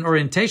it as an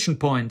orientation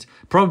point,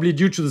 probably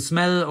due to the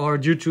smell or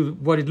due to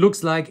what it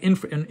looks like in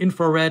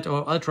infrared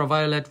or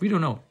ultraviolet. We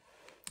don't know.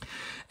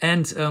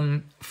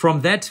 And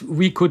from that,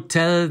 we could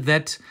tell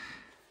that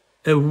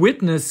a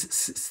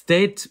witness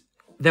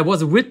there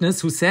was a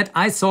witness who said,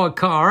 I saw a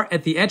car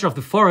at the edge of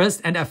the forest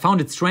and I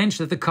found it strange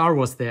that the car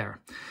was there.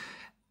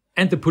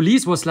 And the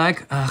police was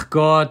like, oh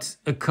God,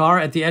 a car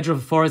at the edge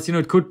of the forest,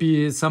 it could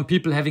be some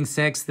people having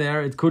sex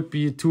there. It could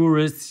be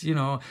tourists,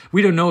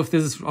 we don't know if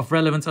this is of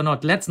relevance or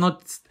not. Let's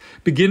not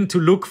begin to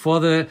look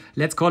for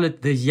let's call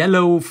it the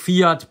yellow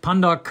Fiat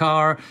Panda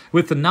car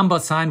with the number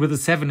sign with a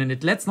 7 in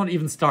it. Let's not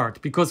even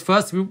start, because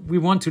first we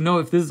want to know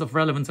if this is of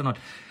relevance or not.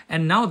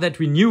 And now that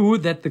we knew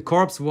that the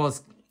corpse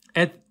was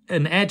at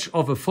an edge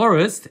of a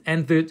forest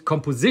and the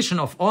composition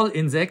of all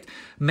insect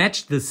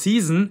matched the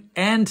season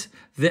and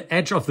the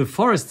edge of the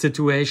forest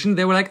situation,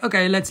 they were like,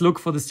 okay, let's look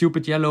for the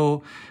stupid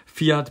yellow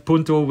Fiat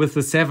Punto with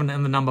the 7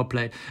 and the number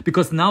plate,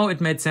 because now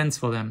it made sense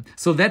for them.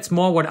 So that's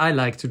more what I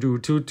like to do,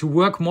 to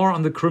work more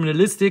on the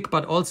criminalistic,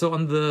 but also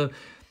on the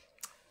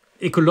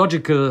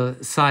ecological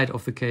side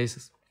of the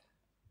cases.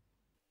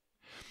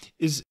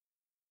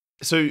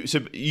 So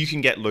you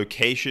can get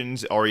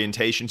locations,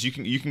 orientations,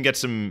 you can get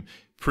some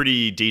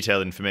pretty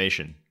detailed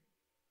information.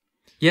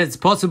 Yeah, it's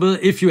possible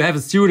if you have a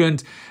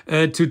student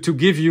to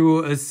give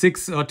you a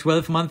 6 or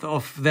 12 months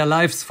of their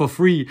lives for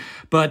free,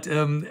 but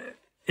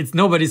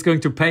nobody's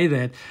going to pay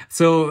that.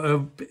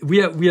 So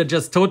we are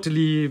just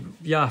totally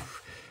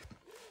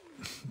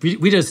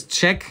we just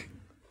check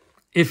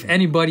if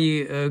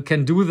anybody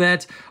can do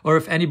that, or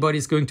if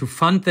anybody's going to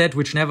fund that,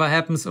 which never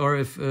happens, or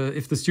if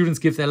the students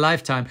give their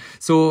lifetime.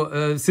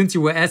 So since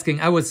you were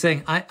asking, I was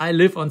saying I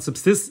live on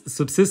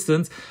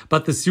subsistence,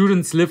 but the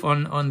students live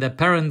on their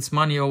parents'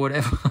 money or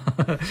whatever.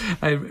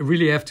 I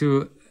really have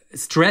to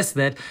stress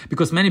that,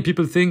 because many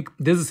people think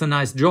this is a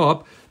nice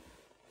job,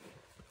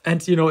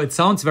 and it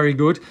sounds very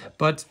good,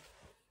 but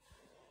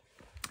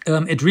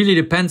it really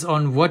depends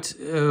on what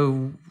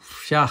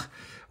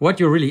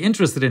you're really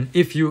interested in.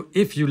 If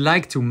you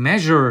like to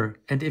measure,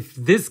 and if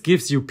this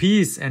gives you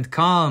peace and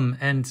calm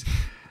and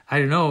I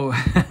don't know,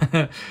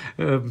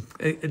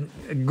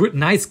 a good,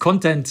 nice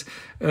content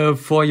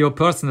for your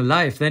personal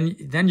life,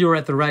 then you're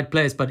at the right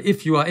place. But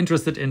if you are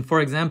interested in, for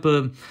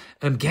example,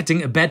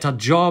 getting a better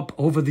job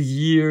over the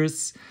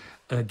years,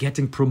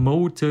 getting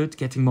promoted,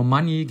 getting more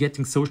money,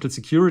 getting social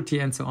security,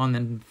 and so on,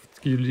 then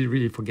you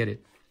really forget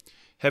it.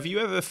 Have you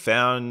ever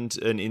found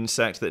an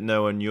insect that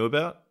no one knew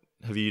about?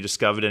 Have you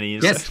discovered any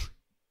insects? Yes.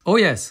 Oh,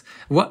 yes.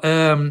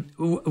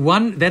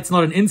 One that's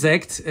not an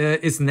insect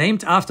is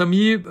named after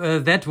me.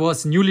 That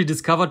was newly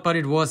discovered, but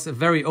it was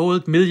very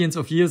old, millions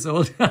of years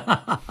old.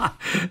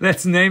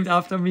 That's named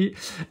after me.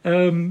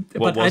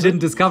 But I didn't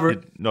discover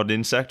it. Not an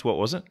insect? What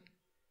was it?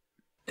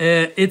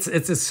 It's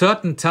a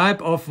certain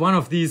type of one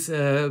of these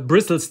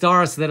bristle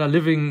stars that are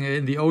living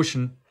in the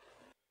ocean.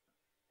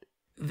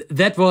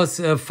 That was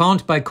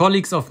found by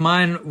colleagues of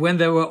mine when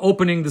they were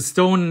opening the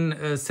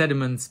stone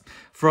sediments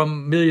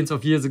from millions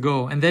of years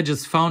ago. And they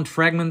just found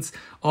fragments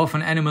of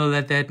an animal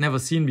that they had never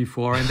seen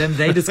before. And then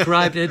they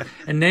described it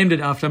and named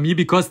it after me,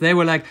 because they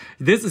were like,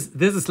 this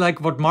is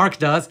like what Mark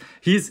does.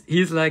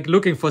 He's like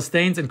looking for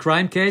stains in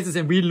crime cases,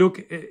 and we look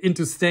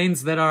into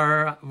stains that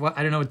are,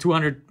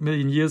 200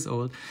 million years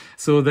old.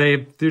 So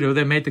they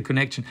made the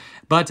connection.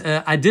 But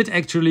I did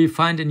actually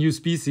find a new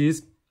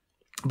species.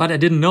 But I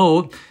didn't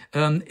know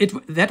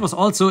that was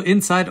also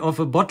inside of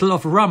a bottle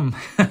of rum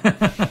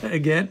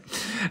again,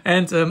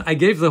 and I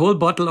gave the whole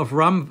bottle of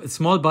rum, a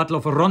small bottle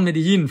of Ron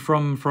Medellin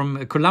from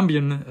a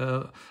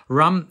Colombian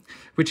rum,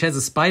 which has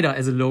a spider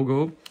as a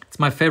logo. It's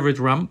my favorite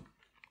rum.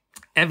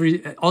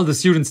 All the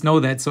students know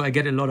that, so I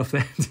get a lot of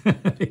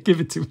that. They give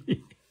it to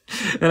me.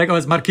 They're like, oh,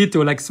 it's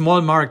Marquito, like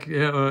small Mark,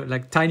 or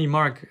like tiny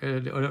Mark,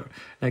 or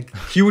like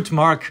cute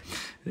Mark.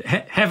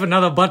 Have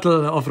another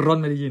bottle of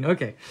Ron Medellin.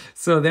 Okay,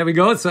 so there we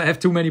go. So I have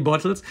too many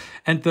bottles,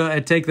 and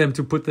I take them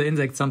to put the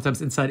insects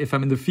sometimes inside if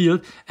I'm in the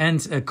field.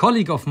 And a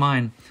colleague of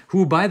mine,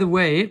 who, by the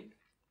way,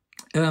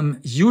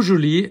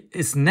 usually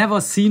is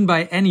never seen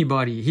by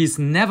anybody. He's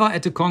never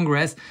at a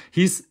congress.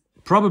 He's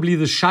probably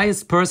the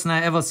shyest person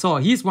I ever saw.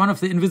 He's one of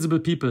the invisible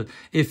people.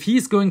 If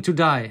he's going to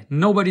die,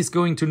 nobody's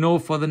going to know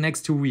for the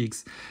next 2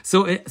 weeks.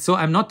 So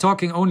I'm not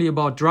talking only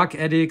about drug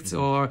addicts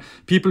or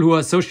people who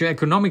are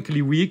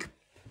socioeconomically weak,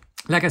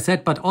 like I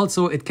said, but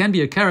also it can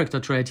be a character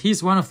trait.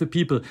 He's one of the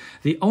people.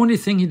 The only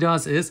thing he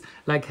does is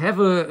like have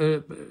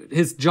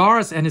his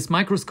jars and his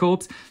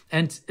microscopes,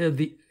 and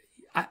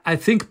I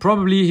think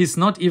probably he's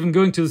not even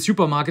going to the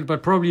supermarket,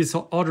 but probably he's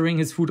ordering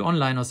his food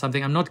online or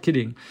something. I'm not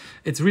kidding.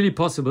 It's really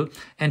possible.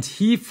 And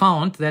he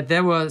found that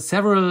there were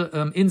several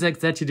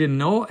insects that he didn't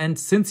know. And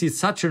since he's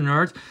such a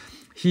nerd,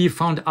 he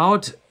found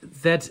out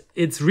that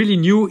it's really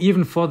new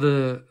even for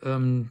the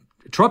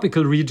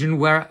tropical region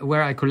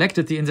where I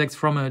collected the insects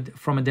from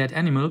a dead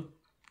animal.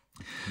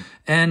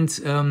 And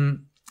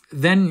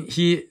then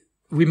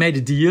we made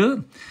a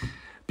deal.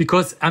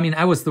 Because,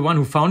 I was the one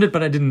who found it,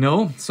 but I didn't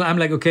know. So I'm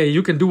like, okay,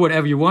 you can do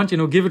whatever you want,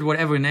 give it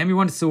whatever name you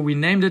want. So we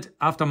named it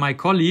after my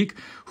colleague,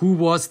 who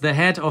was the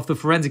head of the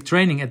forensic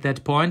training at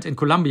that point in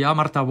Colombia,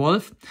 Marta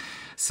Wolf.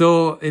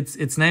 So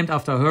it's named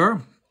after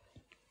her.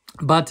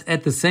 But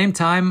at the same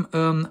time,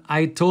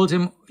 I told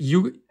him,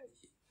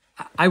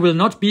 I will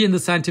not be in the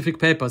scientific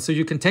paper, so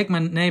you can take my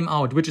name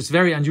out, which is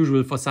very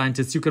unusual for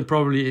scientists. You can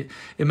probably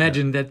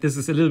imagine that this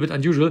is a little bit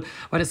unusual.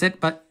 But I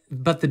said, but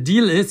but the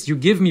deal is you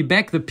give me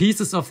back the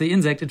pieces of the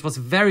insect. It was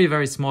a very,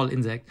 very small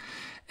insect.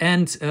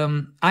 And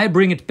I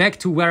bring it back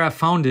to where I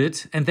found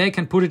it, and they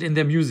can put it in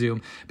their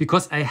museum,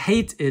 because I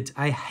hate it.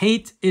 I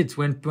hate it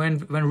when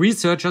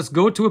researchers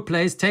go to a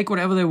place, take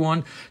whatever they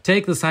want,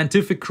 take the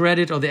scientific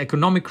credit or the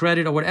economic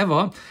credit or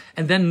whatever,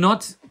 and then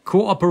not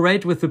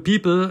cooperate with the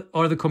people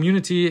or the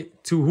community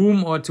to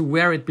whom or to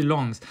where it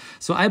belongs.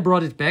 So I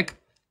brought it back.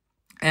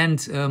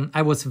 And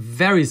I was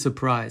very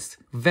surprised,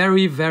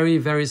 very, very,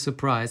 very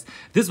surprised.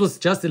 This was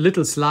just a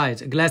little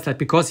slide, a glass slide,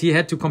 because he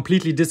had to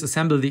completely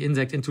disassemble the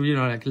insect into,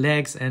 like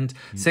legs and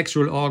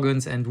sexual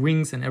organs and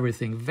wings and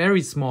everything,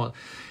 very small.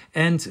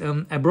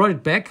 And I brought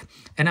it back,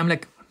 and I'm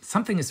like,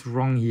 something is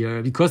wrong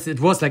here, because it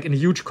was like in a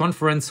huge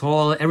conference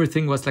hall.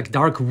 Everything was like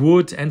dark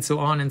wood and so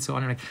on and so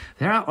on. I'm like,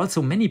 there are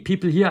also many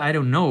people here I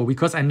don't know,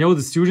 because I know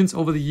the students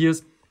over the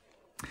years.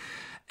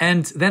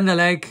 And then they're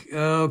like,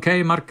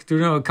 okay, Mark,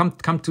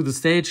 come to the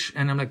stage.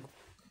 And I'm like,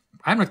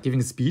 I'm not giving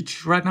a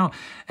speech right now.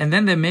 And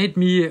then they made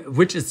me,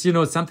 which is,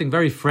 something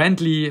very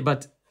friendly,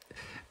 but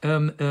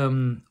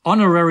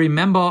honorary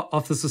member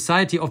of the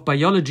Society of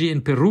Biology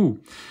in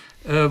Peru.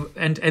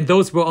 And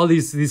those were all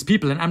these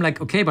people. And I'm like,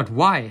 okay, but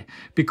why?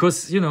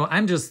 Because,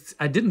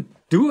 I didn't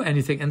do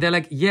anything. And they're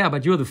like, yeah,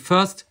 but you're the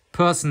first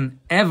person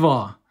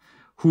ever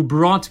who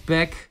brought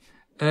back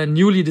a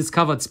newly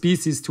discovered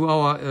species to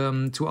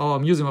our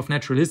Museum of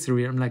Natural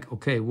History. I'm like,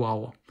 okay,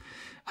 wow,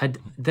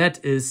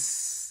 that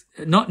is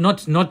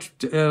not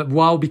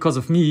wow because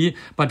of me,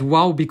 but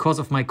wow because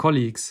of my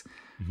colleagues.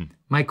 Mm-hmm.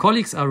 My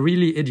colleagues are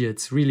really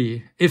idiots,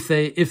 really. If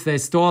they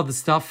store the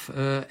stuff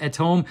at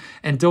home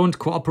and don't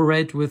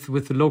cooperate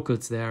with the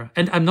locals there.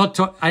 And I'm not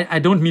I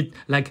don't mean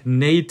like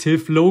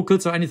native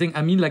locals or anything.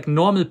 I mean like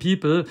normal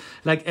people,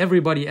 like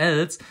everybody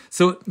else.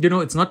 So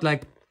it's not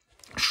like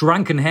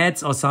shrunken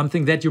heads or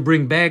something that you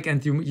bring back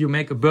and you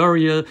make a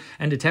burial,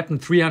 and it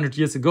happened 300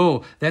 years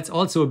ago. That's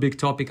also a big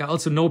topic. I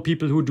also know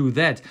people who do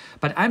that.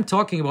 But I'm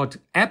talking about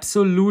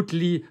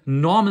absolutely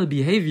normal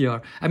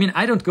behavior. I mean,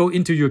 I don't go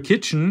into your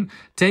kitchen,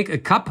 take a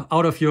cup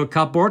out of your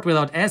cupboard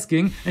without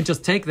asking, and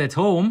just take that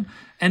home.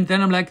 And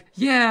then I'm like,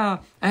 yeah,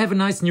 I have a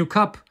nice new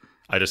cup.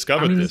 I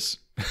discovered this.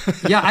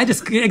 Yeah,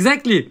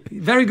 exactly.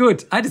 Very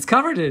good. I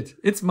discovered it.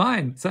 It's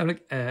mine. So I'm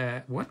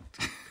like, what?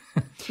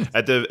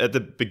 At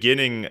the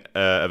beginning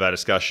of our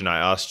discussion, I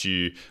asked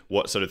you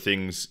what sort of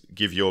things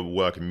give your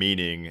work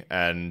meaning,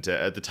 and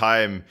at the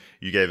time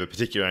you gave a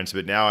particular answer.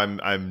 But now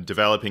I'm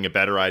developing a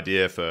better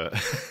idea for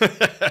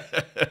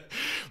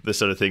the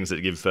sort of things that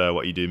give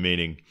what you do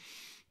meaning.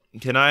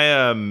 Can I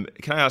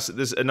ask?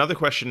 There's another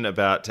question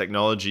about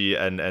technology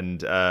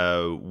and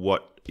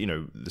what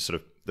the sort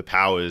of the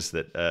powers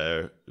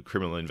that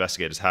criminal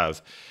investigators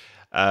have.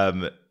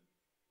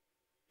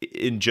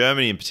 In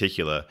Germany, in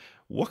particular,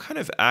 what kind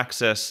of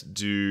access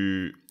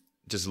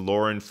does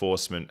law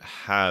enforcement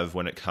have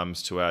when it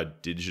comes to our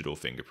digital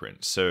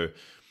fingerprints? So,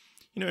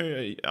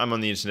 I'm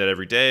on the internet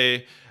every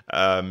day.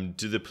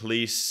 Do the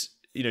police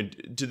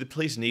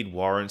need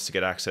warrants to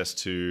get access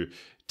to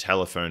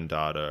telephone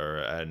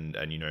data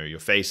and your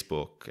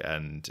Facebook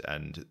and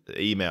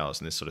emails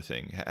and this sort of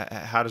thing?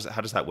 How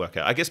does that work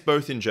out? I guess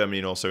both in Germany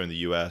and also in the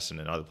US and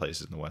in other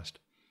places in the West.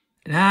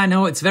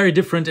 No, it's very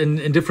different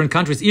in different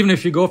countries. Even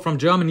if you go from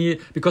Germany,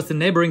 because the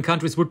neighboring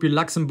countries would be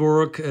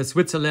Luxembourg,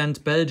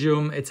 Switzerland,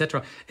 Belgium,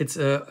 etc. It's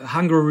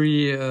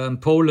Hungary,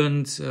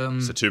 Poland, so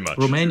too much.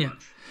 Romania.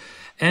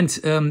 And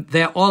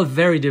they're all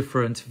very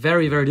different,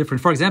 very, very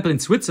different. For example, in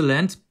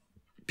Switzerland,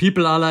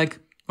 people are like,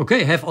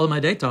 okay, have all my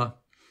data.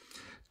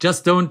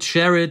 Just don't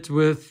share it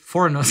with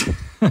foreigners.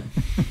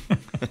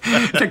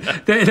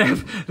 Like they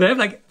have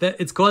like,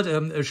 it's called a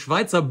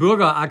Schweizer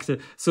Bürgerakte.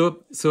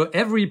 So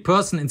every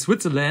person in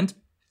Switzerland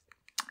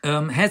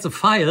has a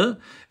file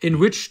in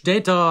which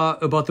data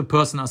about the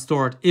person are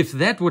stored. If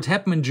that would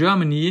happen in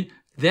Germany,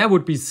 there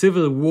would be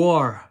civil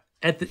war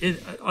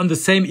on the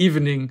same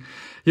evening.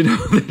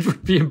 It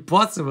would be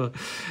impossible.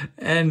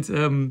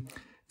 And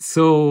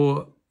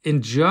so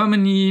in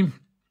Germany,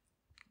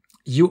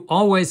 you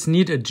always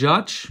need a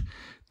judge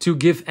to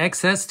give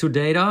access to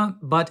data,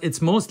 but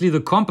it's mostly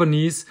the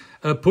companies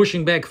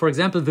pushing back. For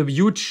example, the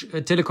huge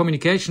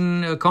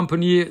telecommunication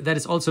company that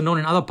is also known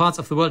in other parts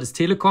of the world is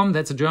Telekom.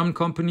 That's a German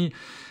company.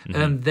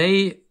 Mm-hmm.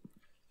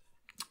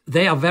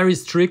 They are very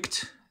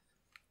strict.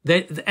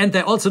 They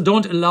also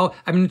don't allow.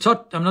 I'm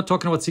not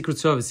talking about Secret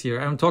Service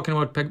here. I'm talking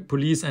about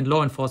police and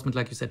law enforcement,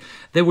 like you said.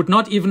 They would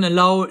not even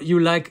allow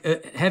you like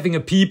having a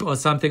peep or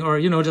something, or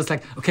just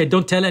like, okay,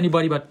 don't tell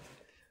anybody, but.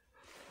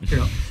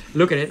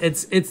 Look at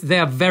it. They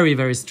are very,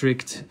 very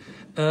strict.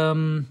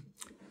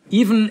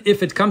 Even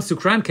if it comes to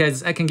crime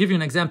cases, I can give you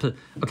an example.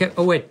 Okay.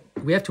 Oh wait,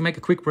 we have to make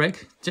a quick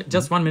break.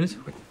 Just 1 minute.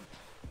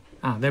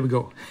 There we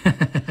go.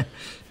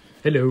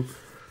 Hello.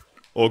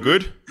 All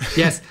good?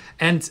 Yes.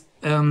 And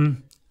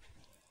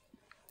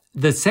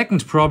the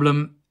second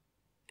problem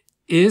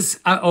is,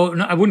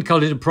 no, I wouldn't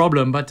call it a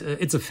problem, but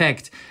it's a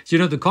fact.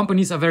 The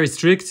companies are very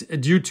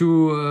strict due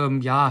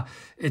to,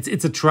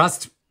 it's a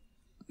trust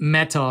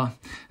matter,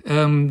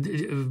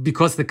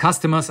 because the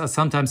customers are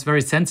sometimes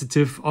very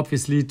sensitive,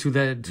 obviously, to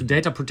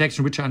data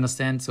protection, which I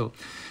understand. So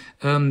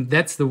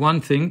that's the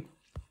one thing.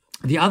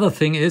 The other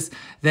thing is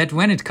that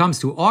when it comes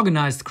to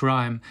organized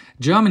crime,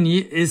 Germany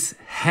is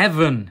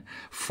heaven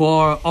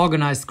for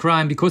organized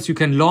crime because you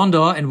can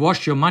launder and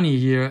wash your money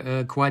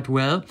here quite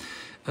well.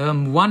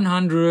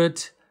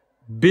 100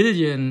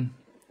 billion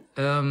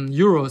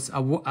euros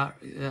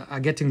are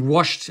getting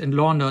washed and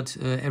laundered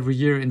every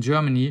year in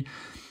Germany.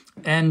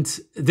 And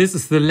this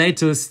is the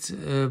latest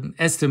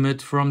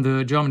estimate from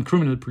the German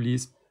criminal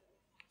police.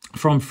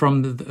 From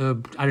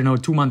I don't know,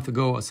 2 months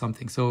ago or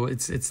something. So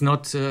it's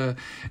not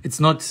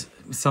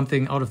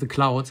something out of the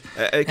clouds.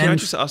 Can I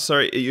just ask?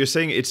 Sorry, you're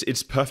saying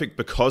it's perfect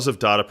because of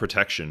data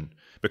protection,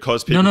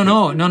 because people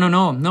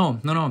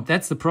No.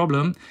 That's the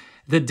problem.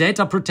 The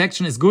data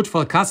protection is good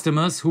for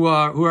customers who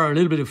are a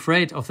little bit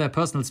afraid of their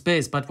personal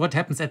space. But what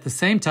happens at the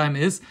same time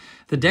is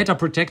the data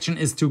protection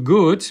is too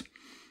good.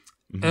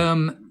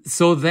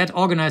 So that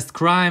organized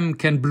crime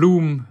can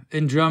bloom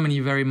in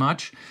Germany very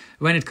much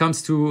when it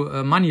comes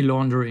to money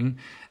laundering.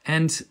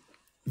 And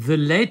the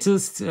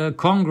latest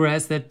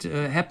congress that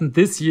happened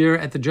this year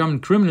at the German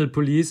criminal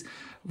police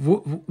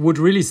would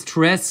really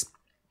stress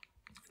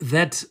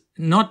that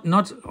not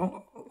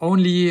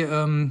only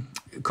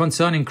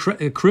concerning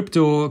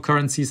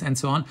cryptocurrencies and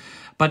so on,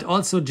 but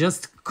also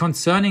just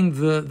concerning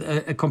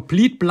a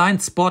complete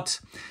blind spot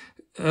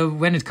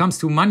when it comes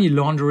to money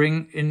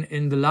laundering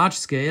in the large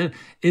scale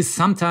is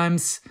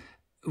sometimes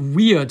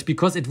weird,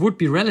 because it would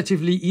be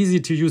relatively easy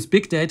to use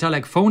big data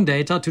like phone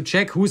data to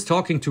check who's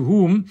talking to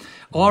whom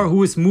or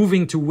who is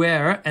moving to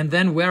where, and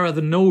then where are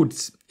the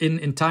nodes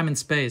in time and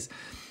space.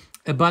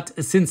 But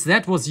since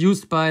that was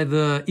used by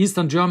the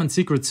Eastern German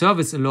Secret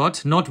Service a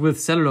lot, not with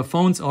cellular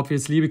phones,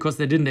 obviously, because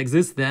they didn't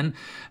exist then,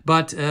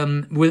 but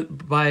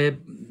by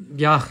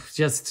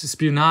just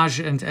espionage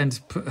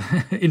and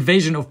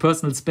invasion of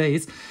personal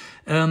space,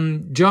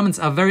 Germans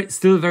are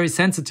still very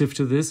sensitive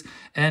to this,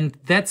 and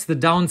that's the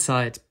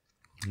downside.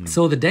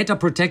 So the data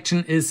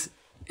protection is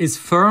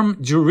firm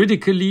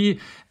juridically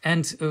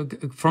and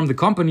from the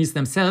companies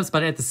themselves,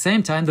 but at the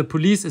same time, the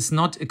police is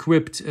not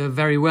equipped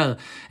very well.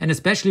 And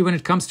especially when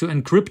it comes to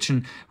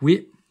encryption,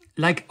 we,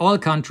 like all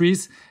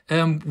countries,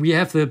 we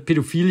have the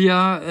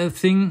pedophilia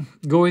thing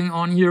going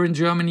on here in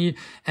Germany.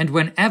 And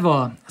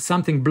whenever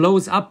something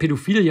blows up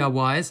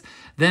pedophilia-wise,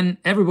 then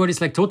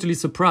everybody's like totally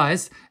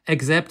surprised,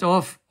 except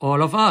of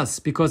all of us,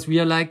 because we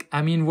are like,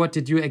 I mean, what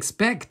did you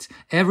expect?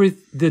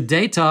 The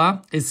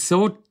data is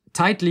so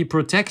tightly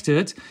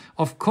protected.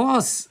 Of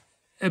course,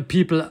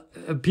 people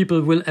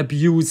will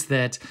abuse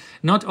that.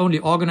 Not only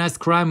organized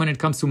crime when it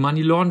comes to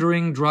money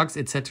laundering, drugs,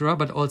 etc.,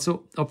 but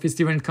also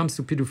obviously when it comes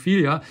to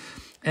pedophilia.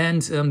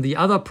 And the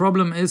other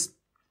problem is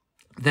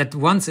that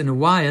once in a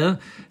while,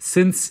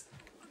 since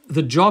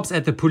the jobs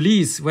at the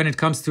police, when it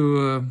comes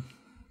to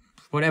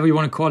whatever you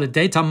want to call it,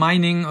 data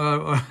mining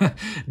or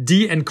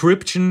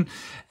de-encryption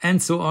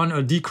and so on,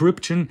 or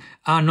decryption,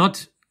 are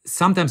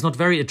sometimes not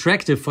very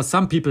attractive for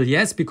some people,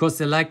 yes, because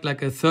they like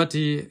a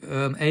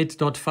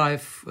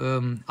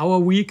 38.5 hour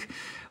week,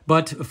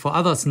 but for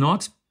others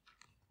not.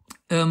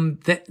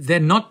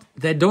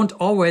 They don't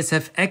always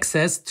have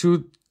access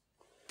to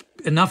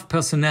enough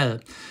personnel.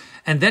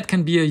 And that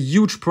can be a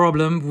huge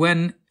problem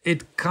when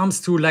it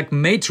comes to like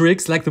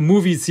Matrix, like the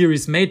movie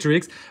series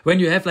Matrix, when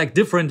you have like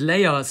different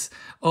layers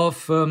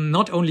of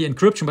not only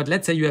encryption, but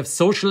let's say you have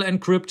social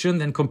encryption,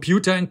 then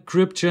computer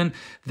encryption,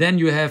 then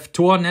you have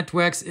Tor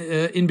networks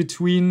in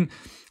between,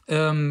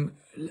 like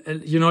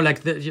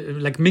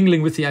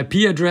mingling with the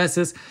IP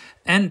addresses.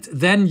 And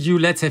then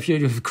let's have your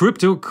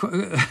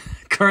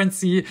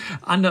cryptocurrency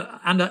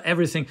under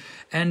everything.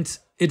 And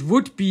it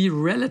would be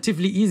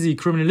relatively easy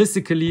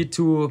criminalistically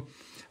to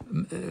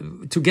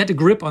get a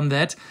grip on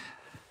that.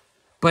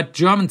 But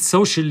Germans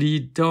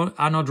socially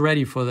are not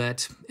ready for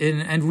that.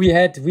 And we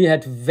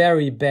had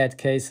very bad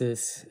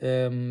cases,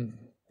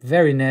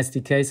 very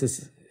nasty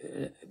cases,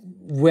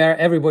 where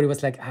everybody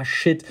was like,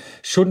 shit,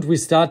 shouldn't we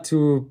start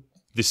to...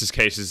 This is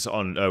cases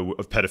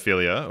of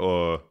pedophilia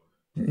or...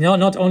 No,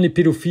 not only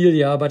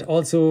pedophilia, but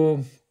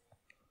also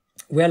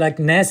where like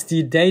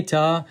nasty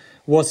data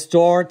was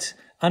stored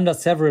under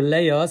several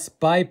layers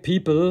by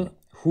people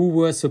who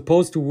were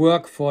supposed to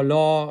work for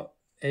law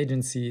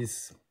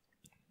agencies.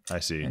 I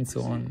see. And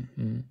so on.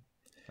 Mm.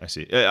 I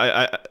see.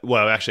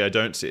 Well, actually, I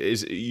don't see.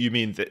 You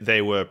mean that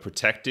they were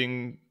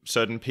protecting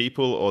certain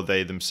people, or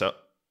they themselves?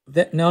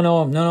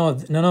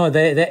 No.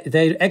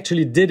 They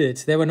actually did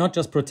it. They were not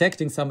just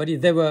protecting somebody.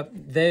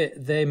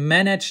 They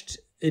managed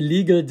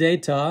illegal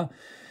data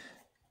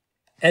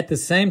at the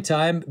same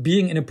time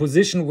being in a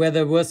position where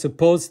they were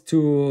supposed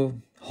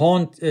to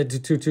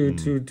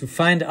to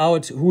find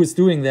out who is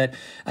doing that.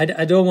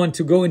 I don't want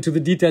to go into the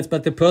details,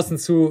 but the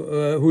persons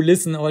who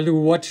listen or who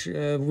watch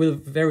will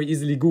very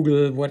easily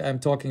Google what I'm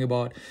talking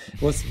about.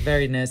 It was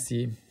very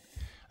nasty.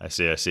 I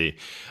see.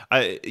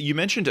 You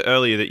mentioned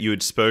earlier that you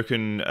had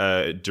spoken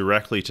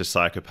directly to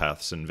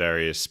psychopaths and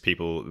various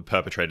people,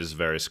 perpetrators of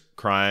various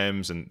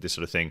crimes and this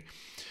sort of thing.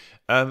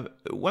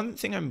 One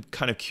thing I'm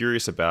kind of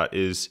curious about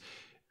is,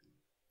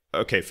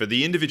 okay, for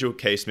the individual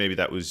case, maybe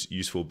that was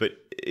useful, but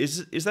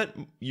is that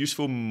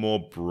useful more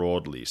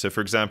broadly? So,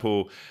 for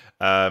example,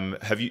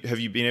 have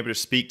you been able to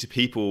speak to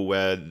people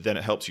where then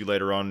it helps you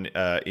later on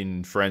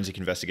in forensic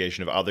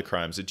investigation of other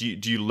crimes?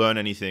 Do you learn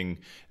anything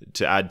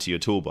to add to your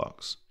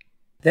toolbox?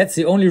 That's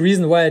the only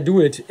reason why I do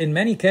it. In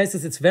many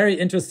cases, it's very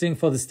interesting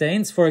for the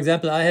stains. For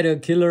example, I had a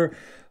killer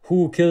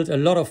who killed a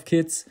lot of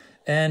kids,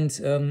 and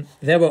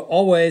there were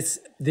always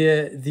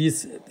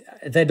these.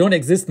 They don't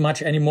exist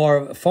much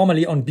anymore.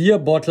 Formerly on beer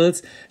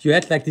bottles, you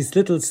had like these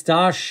little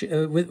stars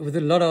with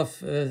a lot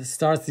of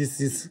stars.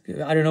 These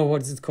I don't know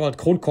what it's called,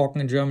 Kronkorken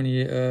in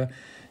Germany.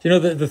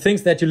 The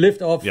things that you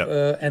lift off,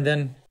 Yep. and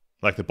then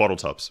Like the bottle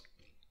tops.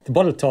 The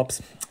bottle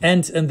tops,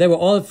 and they were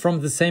all from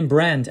the same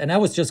brand. And I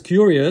was just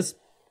curious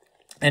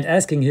and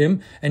asking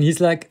him, and he's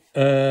like,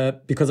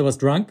 because I was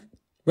drunk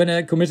when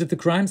I committed the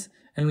crimes,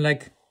 and I'm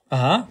like,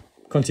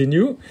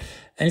 continue,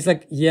 and he's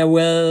like, yeah,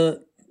 well.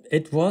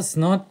 It was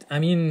not, I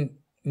mean,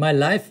 my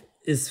life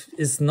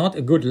is not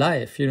a good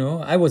life,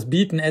 I was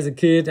beaten as a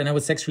kid and I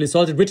was sexually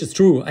assaulted, which is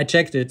true. I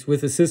checked it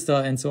with a sister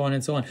and so on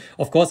and so on.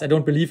 Of course, I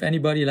don't believe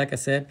anybody, like I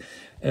said,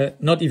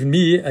 not even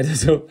me.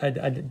 So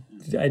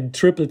I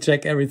triple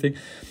check everything.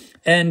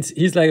 And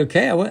he's like,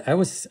 okay, I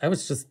was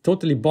just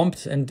totally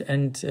bumped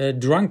and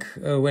drunk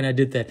when I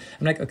did that.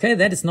 I'm like, okay,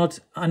 that is not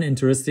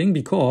uninteresting,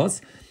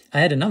 because I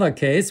had another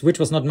case, which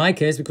was not my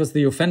case because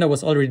the offender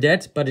was already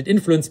dead, but it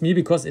influenced me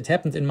because it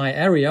happened in my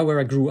area where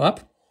I grew up.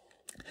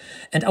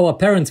 And our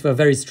parents were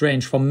very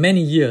strange for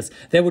many years.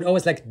 They would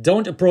always like,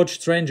 don't approach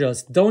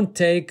strangers, don't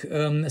take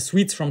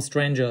sweets from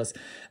strangers,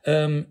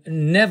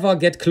 never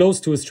get close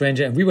to a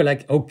stranger. And we were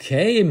like,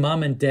 okay,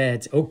 mom and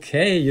dad,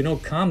 okay,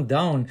 calm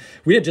down.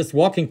 We are just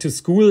walking to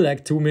school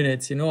like 2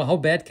 minutes, how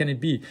bad can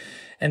it be?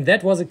 And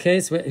that was a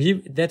case where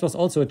that was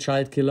also a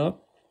child killer.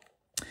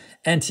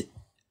 And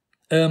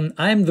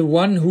I'm the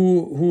one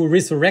who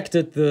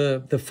resurrected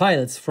the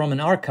files from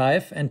an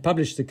archive and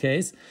published the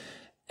case.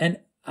 And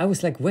I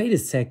was like, wait a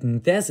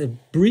second, there's a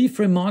brief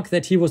remark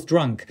that he was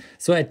drunk.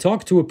 So I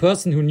talked to a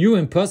person who knew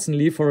him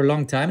personally for a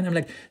long time. And I'm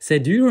like, say,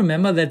 do you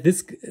remember that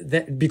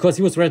because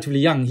he was relatively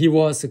young, he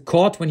was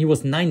caught when he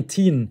was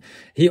 19.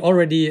 He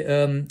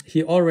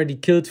already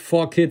killed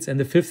 4 kids and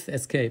the 5th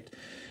escaped.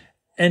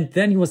 And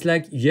then he was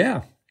like,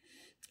 yeah,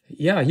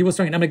 he was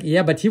drunk. And I'm like,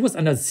 yeah, but he was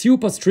under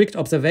super strict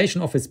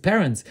observation of his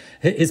parents.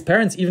 His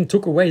parents even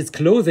took away his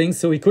clothing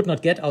so he could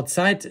not get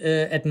outside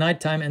at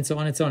nighttime and so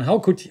on and so on. How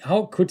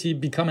could he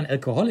become an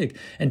alcoholic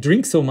and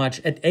drink so much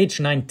at age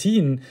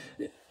 19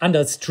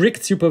 under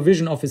strict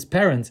supervision of his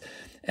parents?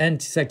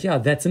 And he's like, yeah,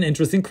 that's an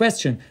interesting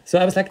question. So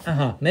I was like,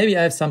 maybe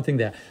I have something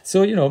there.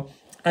 So,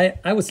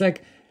 I was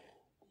like,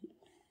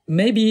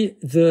 maybe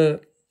the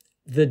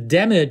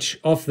damage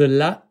of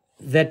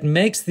that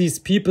makes these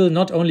people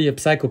not only a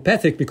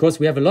psychopathic, because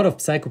we have a lot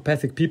of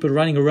psychopathic people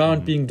running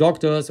around being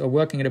doctors or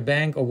working at a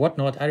bank or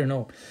whatnot, I don't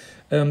know.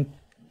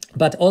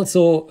 But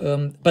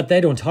also, but they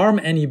don't harm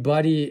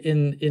anybody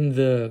in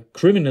the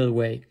criminal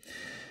way.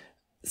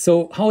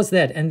 So how is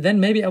that? And then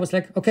maybe I was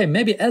like, okay,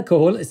 maybe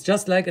alcohol is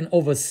just like an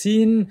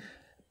overseen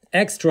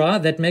extra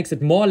that makes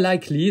it more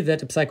likely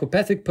that a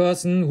psychopathic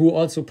person who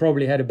also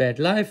probably had a bad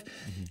life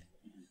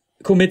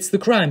commits the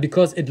crime,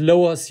 because it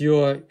lowers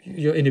your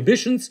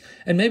inhibitions.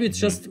 And maybe it's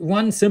just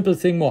one simple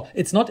thing more.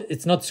 It's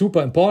not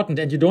super important,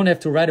 and you don't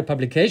have to write a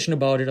publication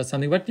about it or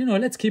something, but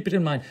let's keep it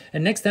in mind.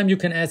 And next time you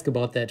can ask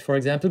about that, for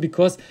example,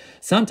 because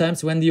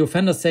sometimes when the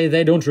offenders say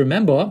they don't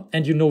remember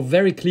and you know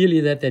very clearly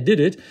that they did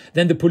it,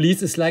 then the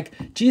police is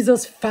like,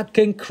 Jesus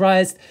fucking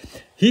Christ,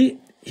 he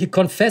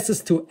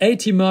confesses to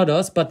 80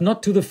 murders, but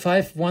not to the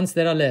 5 ones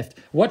that are left.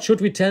 What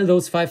should we tell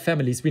those 5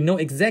 families? We know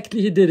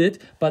exactly he did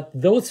it, but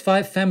those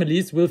 5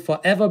 families will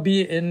forever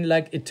be in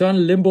like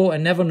eternal limbo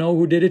and never know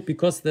who did it,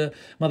 because the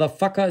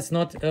motherfucker is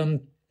not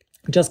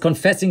just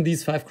confessing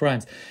these 5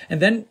 crimes.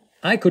 And then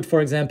I could, for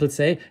example,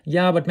 say,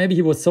 yeah, but maybe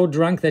he was so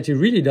drunk that he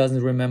really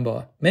doesn't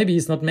remember. Maybe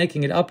he's not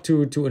making it up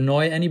to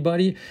annoy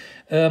anybody.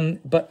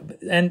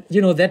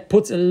 That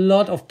puts a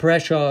lot of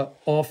pressure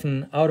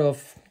often out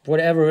of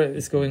whatever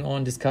is going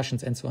on,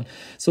 discussions and so on.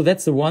 So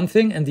that's the one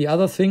thing. And the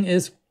other thing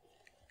is,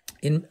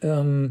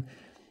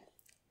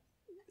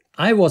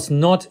 I was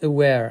not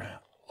aware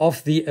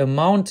of the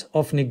amount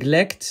of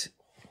neglect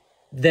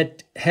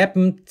that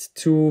happened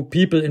to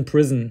people in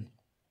prison.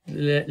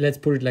 Let's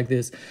put it like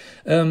this.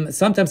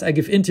 Sometimes I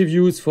give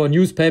interviews for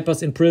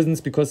newspapers in prisons,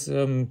 because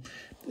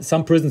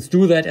some prisons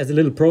do that as a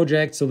little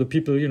project, so the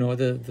people,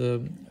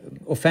 the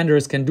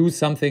offenders can do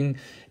something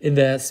in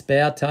their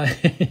spare time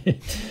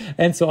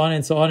and so on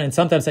and so on. And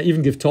sometimes I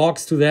even give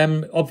talks to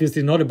them,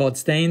 obviously not about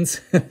stains.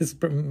 It's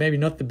maybe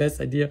not the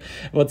best idea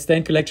about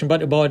stain collection,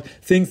 but about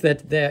things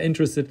that they're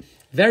interested.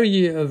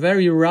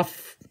 Very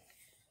rough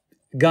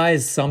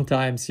guys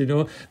sometimes,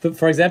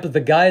 for example, the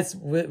guys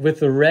with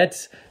the red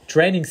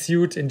training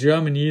suit in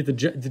Germany,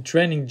 the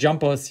training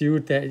jumper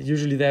suit,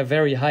 they're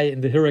very high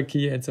in the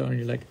hierarchy and so on.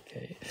 You're like,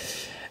 okay.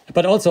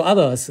 But also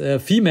others,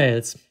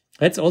 females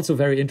That's also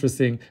very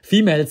interesting.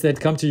 Females that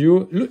come to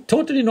you, look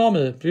totally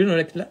normal,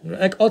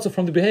 like also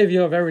from the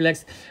behavior, very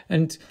relaxed.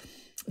 And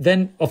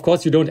then, of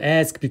course, you don't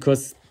ask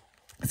because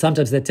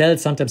sometimes they tell,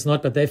 sometimes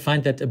not, but they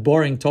find that a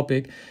boring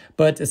topic.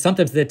 But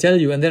sometimes they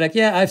tell you and they're like,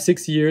 yeah, I have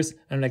 6 years.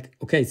 I'm like,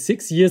 okay,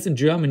 6 years in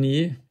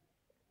Germany,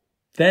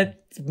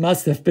 that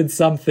must have been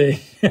something.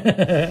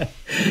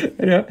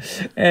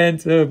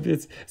 And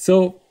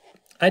so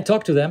I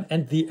talk to them,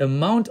 and the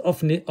amount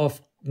of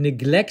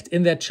neglect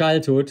in their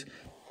childhood,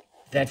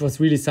 that was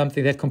really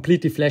something that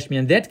completely flashed me.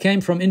 And that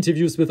came from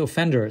interviews with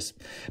offenders,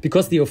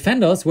 because the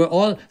offenders were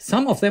all,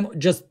 some of them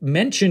just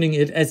mentioning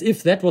it as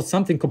if that was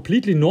something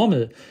completely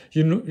normal.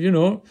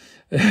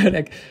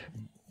 Like,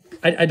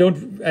 I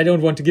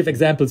don't want to give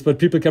examples, but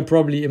people can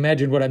probably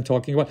imagine what I'm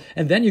talking about.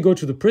 And then you go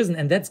to the prison,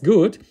 and that's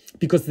good,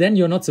 because then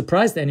you're not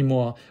surprised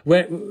anymore.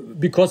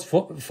 Because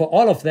for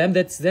all of them,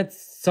 that's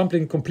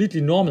something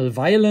completely normal.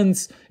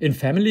 Violence in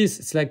families,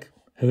 it's like,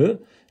 huh?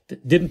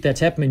 Didn't that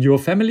happen in your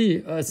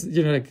family?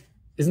 Like,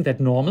 isn't that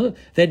normal?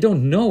 They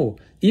don't know,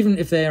 even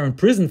if they are in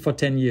prison for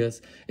 10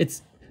 years.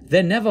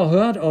 They never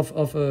heard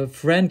of a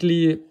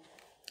friendly,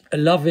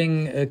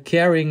 loving,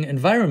 caring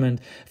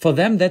environment. For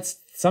them, that's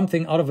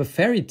something out of a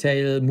fairy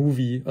tale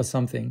movie or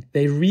something.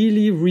 They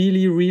really,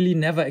 really, really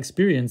never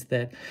experienced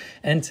that.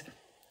 And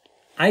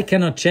I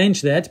cannot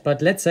change that,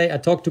 but let's say I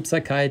talk to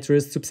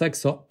psychiatrists,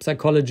 to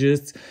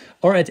psychologists,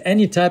 or at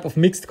any type of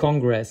mixed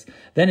congress,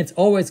 then it's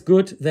always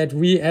good that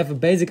we have a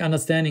basic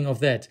understanding of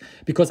that.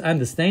 Because I'm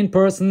the sane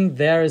person,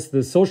 there is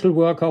the social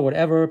worker,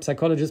 whatever,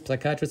 psychologist,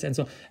 psychiatrist, and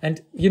so on.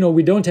 And,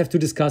 we don't have to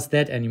discuss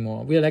that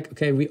anymore. We're like,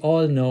 okay, we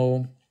all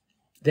know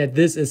that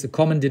this is a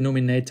common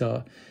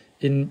denominator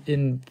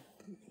in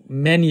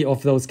many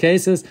of those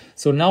cases.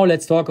 So now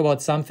let's talk about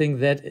something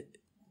that,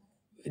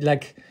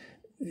 like,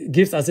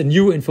 gives us a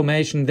new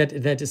information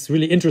that is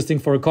really interesting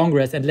for a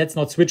Congress, and let's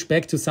not switch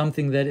back to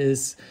something that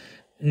is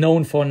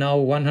known for now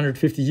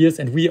 150 years,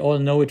 and we all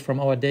know it from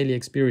our daily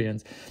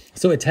experience.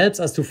 So it helps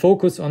us to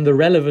focus on the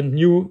relevant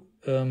new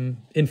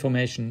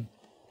information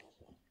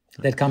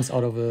that comes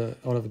out of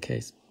a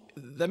case.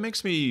 That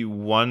makes me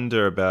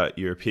wonder about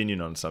your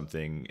opinion on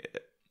something.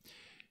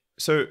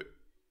 So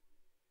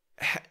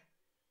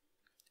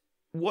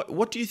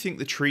what do you think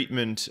the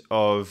treatment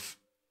of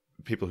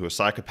people who are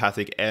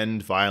psychopathic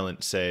and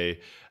violent, say,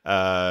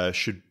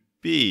 should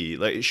be?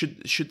 Like,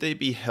 should they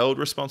be held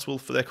responsible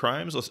for their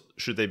crimes, or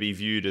should they be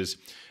viewed as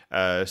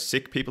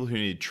sick people who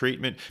need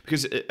treatment?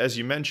 Because, as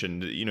you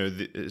mentioned,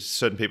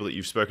 certain people that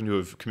you've spoken to who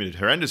have committed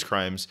horrendous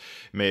crimes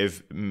may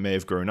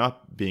have grown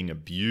up being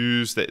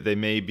abused. That they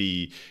may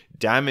be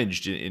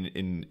damaged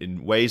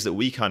in ways that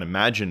we can't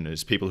imagine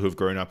as people who have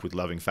grown up with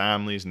loving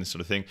families and this sort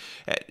of thing.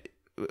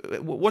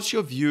 What's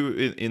your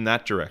view in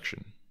that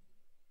direction?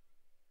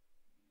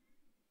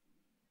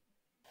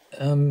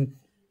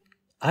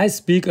 I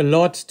speak a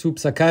lot to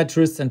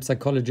psychiatrists and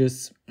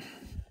psychologists.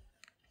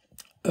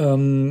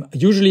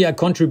 Usually I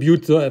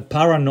contribute to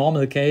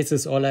paranormal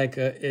cases, or like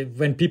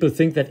when people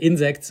think that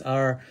insects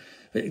are...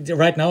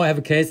 Right now I have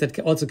a case that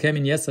also came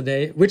in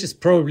yesterday, which is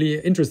probably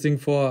interesting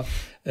for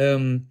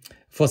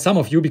some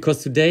of you,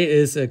 because today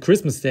is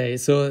Christmas Day.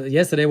 So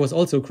yesterday was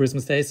also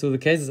Christmas Day. So the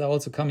cases are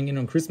also coming in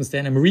on Christmas Day,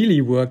 and I'm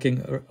really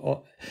working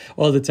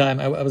all the time.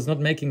 I was not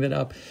making that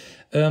up.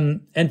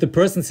 And the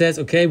person says,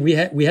 okay, we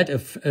had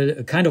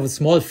a kind of a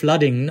small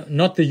flooding,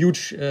 not the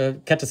huge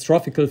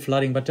catastrophical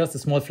flooding, but just a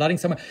small flooding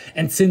somewhere.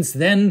 And since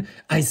then,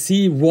 I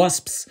see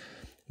wasps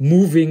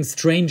moving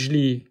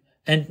strangely.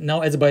 And now,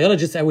 as a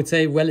biologist, I would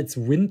say, well, it's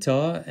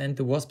winter and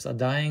the wasps are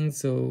dying.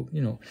 So,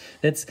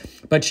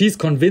 but she's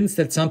convinced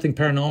that something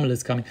paranormal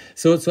is coming.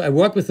 So I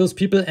work with those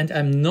people, and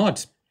I'm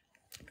not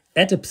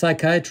at a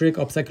psychiatric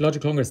or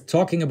psychological congress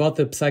talking about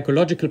the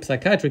psychological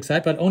psychiatric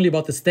side, but only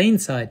about the stain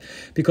side,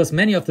 because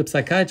many of the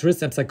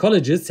psychiatrists and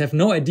psychologists have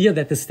no idea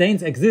that the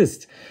stains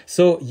exist.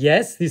 So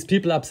yes, these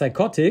people are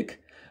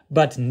psychotic,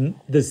 but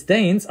the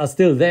stains are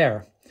still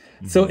there.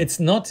 Mm-hmm. So it's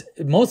not,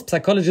 most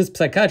psychologists,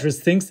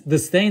 psychiatrists thinks the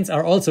stains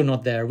are also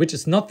not there, which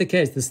is not the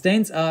case. The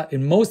stains are,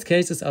 in most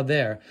cases, are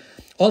there.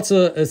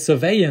 Also,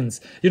 surveillance.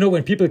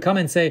 When people come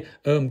and say,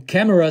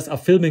 cameras are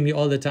filming me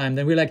all the time,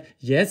 then we're like,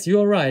 yes,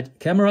 you're right.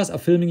 Cameras are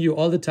filming you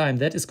all the time.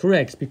 That is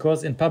correct,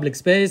 because in public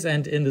space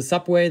and in the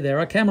subway, there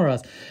are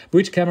cameras.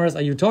 Which cameras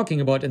are you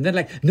talking about? And then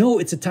like, no,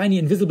 it's a tiny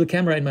invisible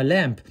camera in my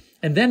lamp.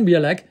 And then we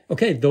are like,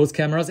 okay, those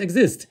cameras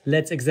exist.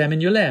 Let's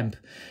examine your lamp.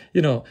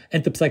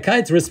 And the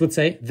psychiatrist would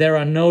say, there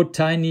are no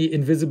tiny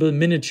invisible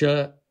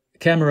miniature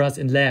cameras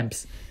in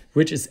lamps,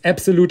 which is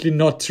absolutely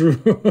not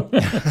true.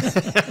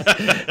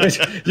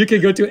 You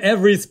can go to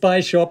every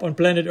spy shop on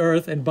planet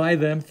Earth and buy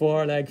them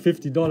for like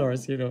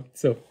 $50,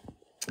 So,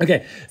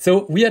 okay,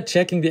 so we are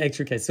checking the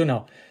actual case.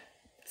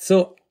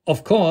 So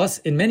of course,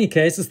 in many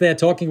cases, they are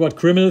talking about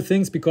criminal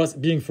things, because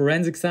being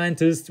forensic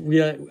scientist,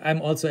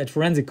 I'm also at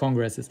forensic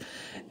congresses.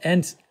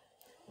 And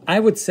I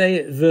would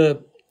say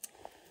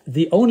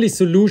the only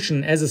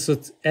solution as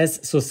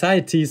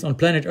societies on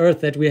planet Earth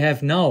that we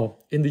have now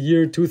in the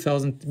year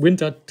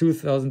winter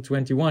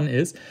 2021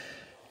 is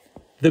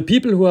The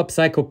people who are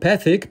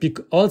psychopathic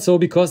also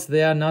because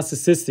they are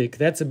narcissistic.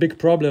 That's a big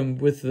problem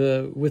with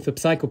the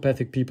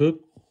psychopathic people.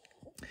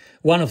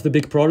 One of the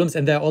big problems,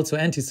 and they're also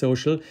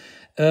antisocial.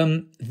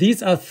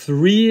 These are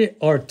 3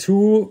 or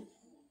 2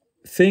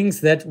 things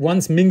that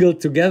once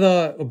mingled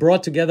together, or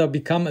brought together,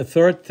 become a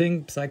third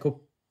thing,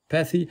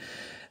 psychopathy.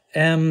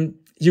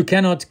 You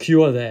cannot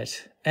cure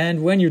that.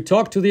 And when you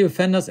talk to the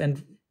offenders,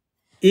 and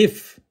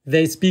if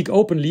they speak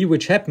openly,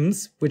 which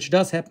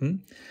does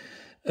happen,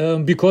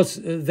 because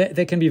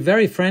they can be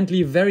very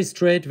friendly, very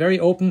straight, very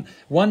open.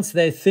 Once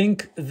they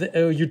think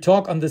you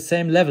talk on the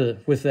same level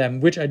with them,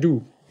 which I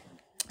do.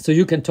 So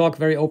you can talk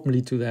very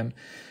openly to them.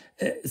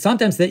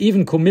 Sometimes they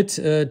even commit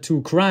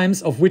to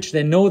crimes of which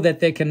they know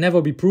that they can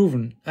never be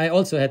proven. I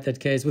also had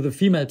that case with a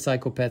female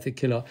psychopathic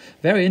killer.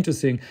 Very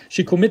interesting.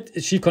 She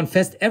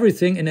confessed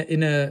everything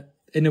in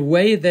a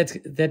way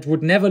that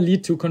would never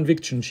lead to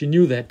conviction. She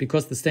knew that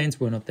because the stains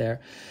were not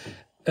there.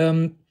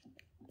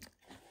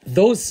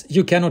 Those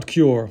you cannot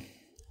cure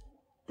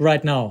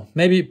right now,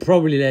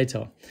 probably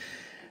later.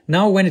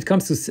 Now, when it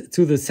comes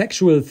to the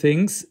sexual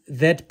things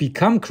that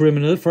become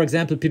criminal, for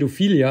example,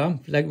 pedophilia,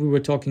 like we were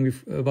talking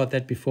about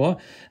that before,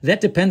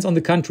 that depends on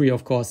the country,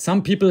 of course.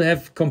 Some people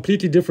have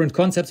completely different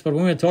concepts, but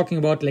when we're talking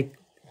about like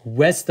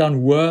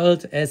Western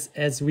world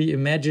as we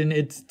imagine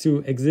it to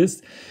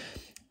exist,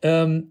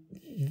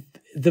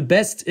 the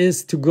best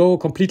is to go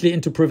completely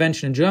into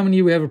prevention. In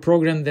Germany, we have a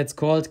program that's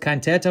called Kein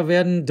Täter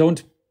werden,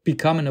 don't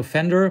become an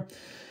offender,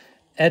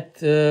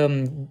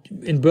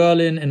 in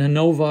Berlin, in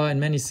Hanover, in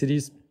many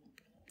cities,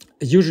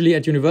 usually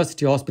at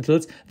university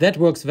hospitals. That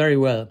works very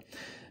well.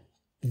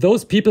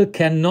 Those people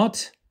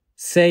cannot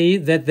say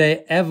that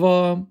they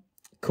ever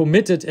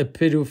committed a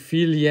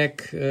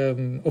pedophiliac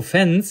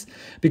offense,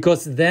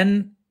 because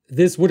then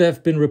this would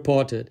have been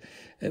reported,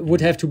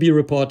 would have to be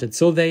reported.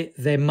 So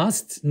they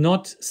must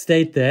not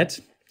state that,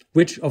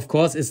 which of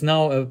course is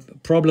now a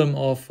problem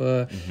of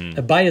a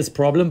bias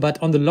problem. But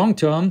on the long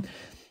term,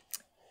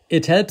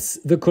 it helps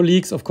the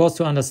colleagues, of course,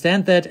 to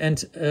understand that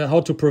and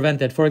how to prevent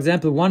that. For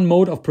example, one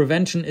mode of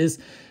prevention is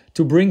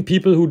to bring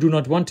people who do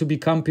not want to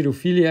become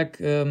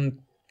pedophiliac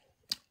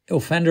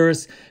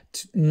offenders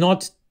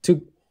not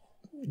to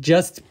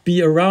just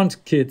be around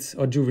kids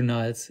or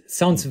juveniles.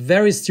 Sounds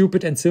very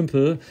stupid and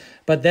simple,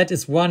 but that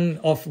is one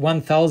of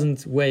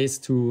 1,000 ways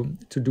to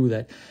do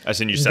that.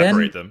 As in you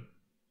separate them?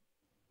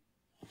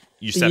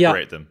 You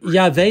separate them.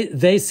 Yeah,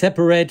 they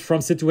separate from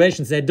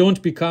situations. They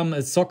don't become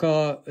a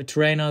soccer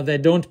trainer. They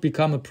don't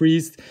become a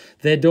priest.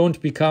 They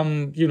don't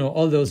become,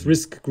 all those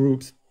risk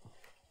groups.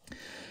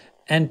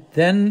 And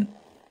then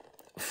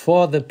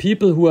for the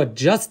people who are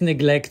just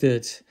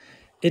neglected,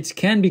 it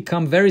can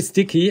become very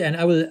sticky. And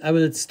I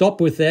will stop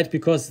with that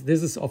because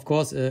this is, of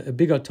course, a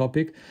bigger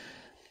topic.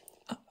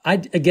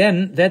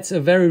 Again, that's a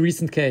very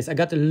recent case. I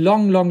got a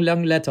long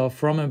letter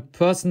from a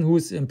person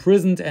who's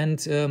imprisoned,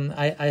 and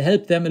I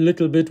helped them a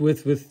little bit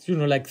with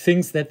like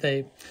things that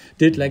they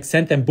did, like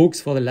sent them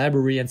books for the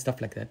library and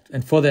stuff like that.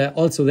 And they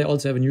also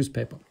have a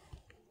newspaper,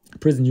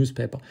 prison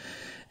newspaper,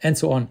 and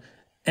so on.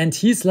 And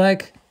he's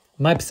like,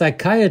 my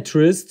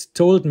psychiatrist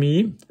told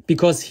me,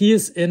 because he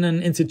is in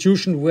an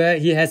institution where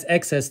he has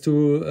access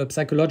to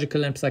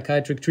psychological and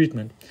psychiatric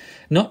treatment.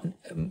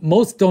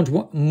 Most of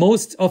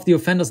the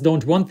offenders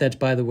don't want that,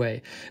 by the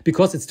way,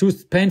 because it's too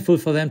painful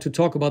for them to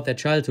talk about their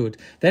childhood.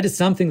 That is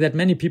something that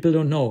many people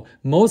don't know.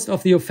 Most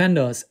of the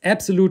offenders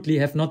absolutely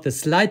have not the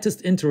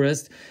slightest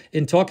interest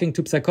in talking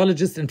to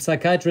psychologists and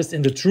psychiatrists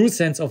in the true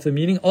sense of the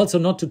meaning. Also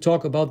not to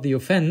talk about the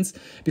offense,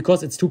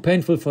 because it's too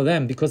painful for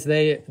them, because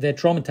they're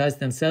traumatized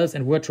themselves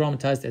and were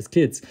traumatized as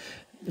kids,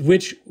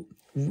 which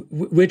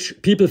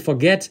people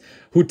forget,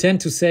 who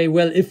tend to say,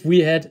 well, if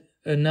we had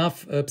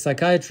enough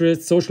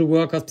psychiatrists, social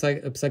workers,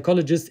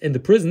 psychologists in the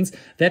prisons,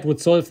 that would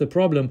solve the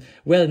problem.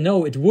 Well,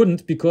 no, it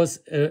wouldn't, because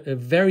a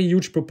very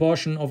huge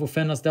proportion of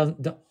offenders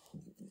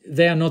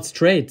they are not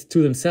straight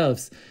to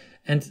themselves,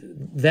 and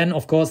then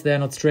of course they are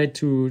not straight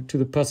to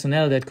the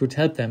personnel that could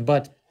help them.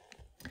 But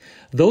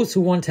those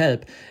who want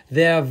help,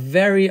 they are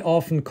very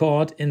often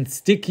caught in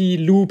sticky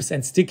loops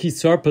and sticky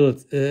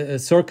circles.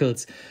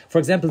 For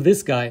example,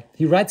 this guy,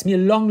 he writes me a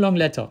long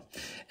letter,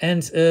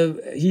 and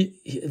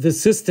the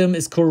system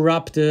is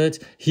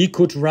corrupted. He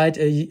could write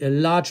a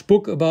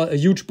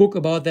huge book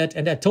about that.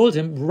 And I told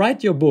him,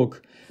 write your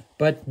book,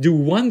 but do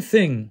one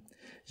thing: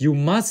 you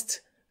must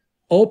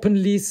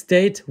openly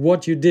state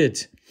what you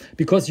did.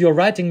 Because you're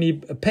writing me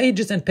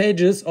pages and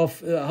pages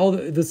of how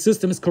the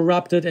system is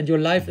corrupted and your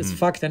life is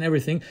fucked and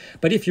everything.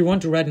 But if you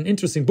want to write an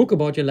interesting book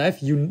about your life,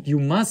 you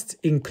must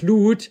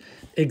include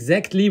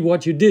exactly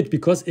what you did.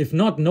 Because if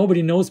not,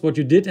 nobody knows what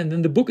you did, and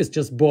then the book is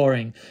just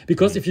boring.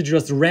 Because if you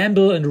just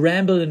ramble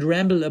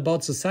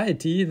about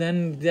society,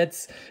 then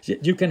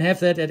you can have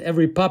that at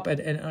every pub, at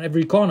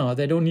every corner.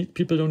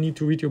 People don't need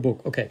to read your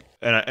book. Okay.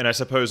 And I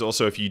suppose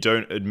also, if you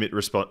don't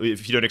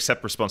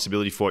accept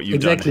responsibility for what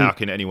you've done, how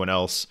can anyone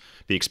else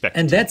be expected?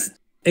 And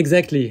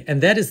Exactly.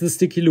 And that is the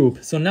sticky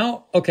loop. So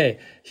now, okay,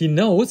 he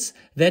knows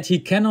that he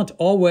cannot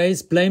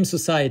always blame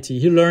society.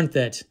 He learned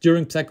that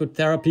during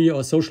psychotherapy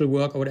or social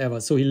work or whatever.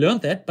 So he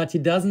learned that, but he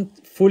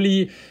doesn't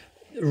fully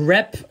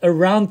wrap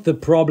around the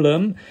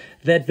problem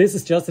that this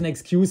is just an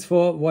excuse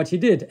for what he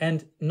did.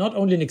 And not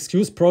only an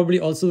excuse, probably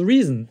also the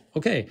reason.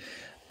 Okay.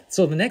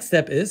 So the next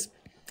step is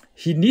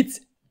he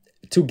needs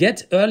to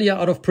get earlier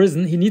out of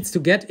prison. He needs to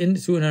get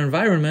into an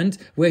environment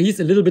where he's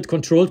a little bit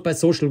controlled by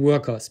social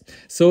workers.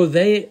 So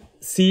they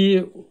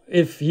see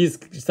if he's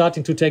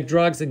starting to take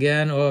drugs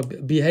again or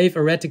behave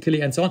erratically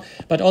and so on.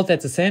 But also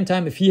at the same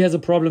time, if he has a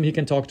problem, he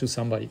can talk to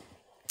somebody.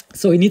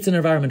 So he needs an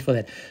environment for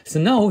that. So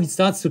now he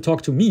starts to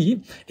talk to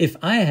me if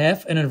I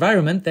have an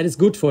environment that is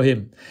good for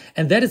him.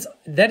 And that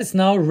is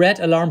now red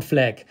alarm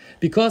flag,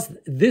 because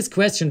this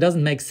question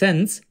doesn't make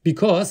sense,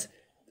 because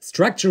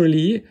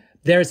structurally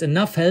there is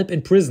enough help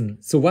in prison.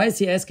 So why is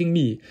he asking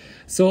me?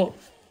 So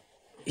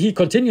he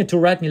continued to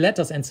write me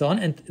letters and so on.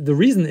 And the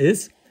reason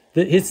is,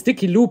 his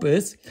sticky loop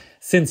is,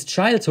 since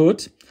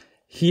childhood,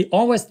 he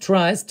always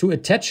tries to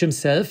attach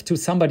himself to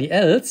somebody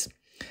else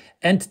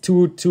and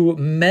to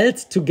meld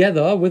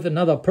together with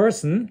another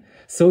person.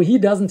 So he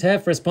doesn't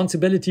have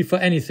responsibility for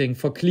anything,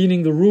 for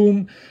cleaning the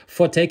room,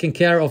 for taking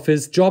care of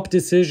his job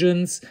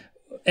decisions,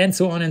 and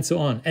so on and so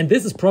on. And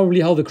this is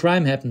probably how the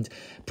crime happened.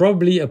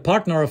 Probably a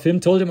partner of him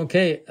told him,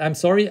 okay, I'm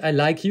sorry, I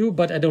like you,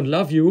 but I don't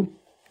love you.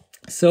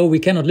 So we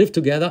cannot live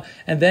together.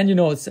 And then,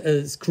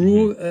 a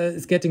screw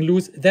is getting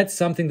loose. That's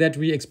something that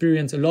we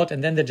experience a lot.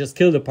 And then they just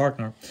kill the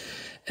partner.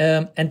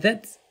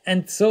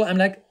 And so I'm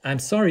like, I'm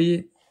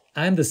sorry,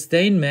 I'm the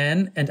stain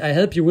man and I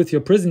help you with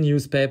your prison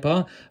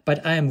newspaper,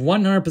 but I am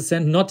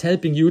 100% not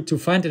helping you to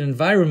find an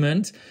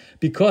environment,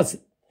 because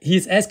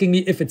he's asking me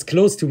if it's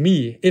close to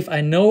me, if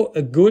I know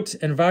a good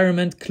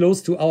environment close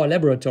to our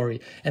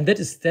laboratory. And that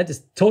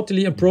is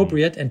totally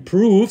appropriate and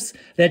proves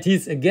that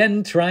he's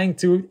again trying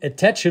to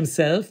attach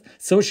himself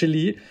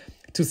socially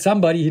to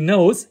somebody he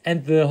knows,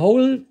 and the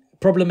whole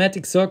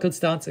problematic circle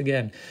starts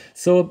again.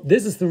 So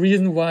this is the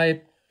reason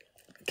why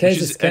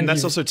cases and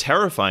that's also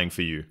terrifying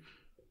for you.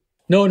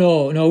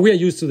 No, we are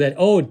used to that.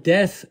 Oh,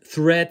 death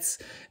threats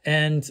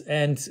and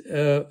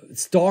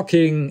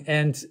stalking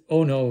and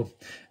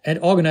and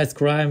organized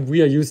crime.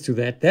 We are used to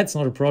that. That's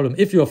not a problem.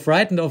 If you are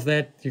frightened of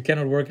that, you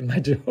cannot work in my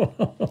job.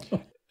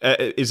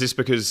 Is this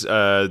because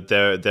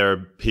there are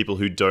people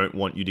who don't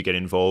want you to get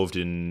involved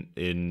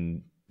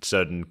in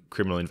certain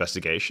criminal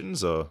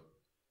investigations, or?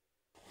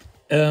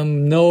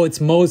 No, it's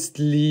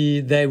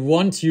mostly they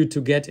want you to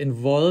get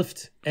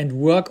involved and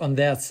work on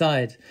their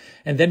side.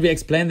 And then we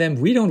explain them,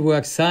 we don't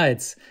work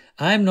sides.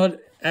 I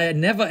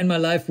never in my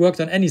life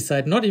worked on any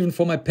side, not even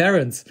for my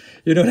parents.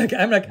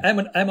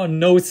 I'm on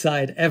no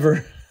side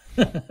ever.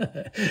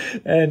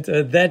 And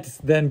that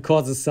then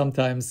causes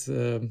sometimes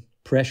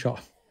pressure.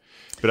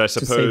 But I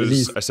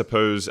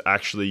suppose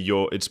actually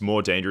it's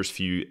more dangerous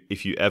for you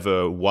if you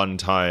ever one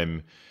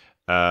time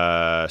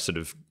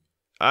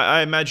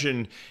I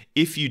imagine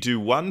if you do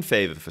one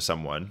favor for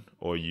someone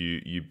or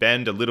you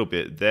bend a little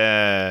bit,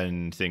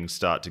 then things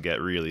start to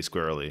get really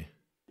squirrely.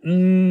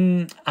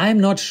 I'm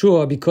not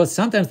sure, because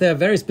sometimes they are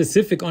very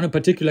specific on a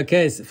particular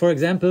case. For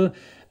example,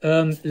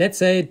 let's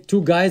say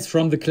two guys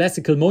from the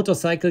classical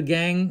motorcycle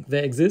gang,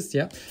 they exist,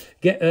 yeah.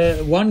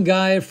 One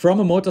guy from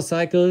a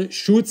motorcycle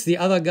shoots the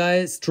other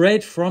guy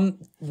straight from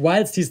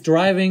whilst he's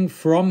driving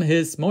from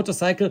his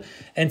motorcycle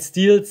and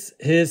steals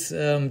his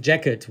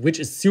jacket, which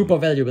is super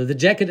valuable. The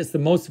jacket is the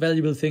most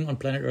valuable thing on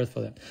planet Earth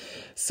for them.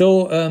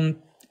 So,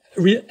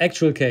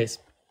 actual case.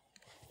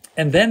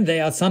 And then they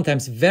are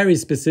sometimes very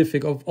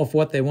specific of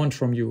what they want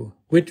from you,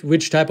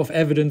 which type of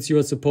evidence you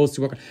are supposed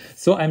to work on.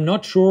 So I'm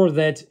not sure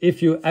that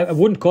I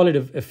wouldn't call it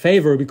a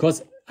favor,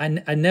 because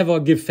I never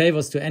give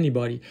favors to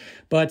anybody.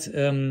 But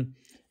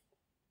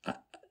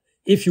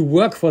if you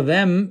work for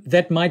them,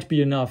 that might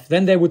be enough.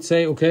 Then they would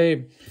say,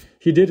 okay,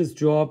 he did his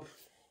job.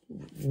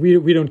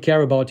 We don't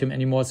care about him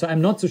anymore. So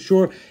I'm not so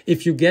sure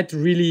if you get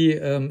really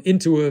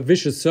into a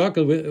vicious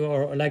circle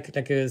or like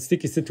a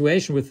sticky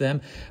situation with them.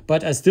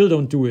 But I still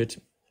don't do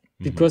it.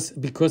 Because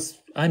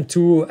I'm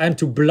too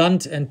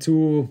blunt and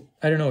too,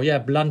 I don't know,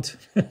 blunt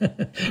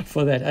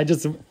for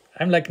that.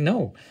 I'm like,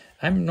 no,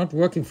 I'm not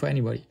working for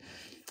anybody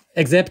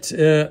except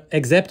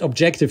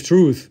objective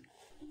truth.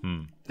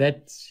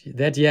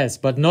 That yes,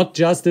 but not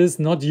justice,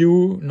 not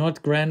you,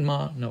 not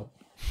grandma, no.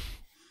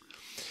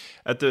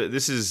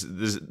 This is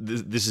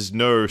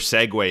no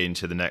segue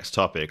into the next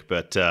topic,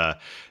 but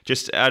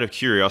just out of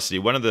curiosity,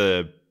 one of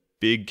the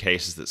big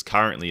cases that's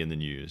currently in the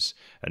news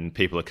and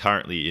people are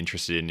currently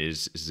interested in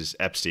is this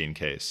Epstein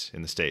case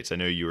in the States. I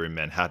know you were in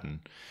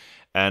Manhattan,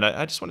 and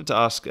I just wanted to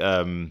ask so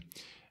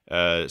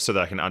that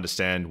I can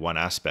understand one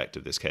aspect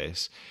of this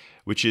case,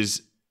 which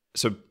is,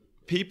 so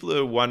people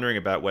are wondering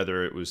about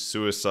whether it was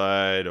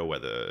suicide or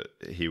whether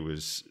he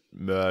was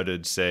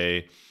murdered,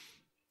 say,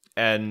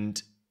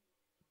 and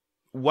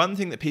one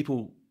thing that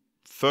people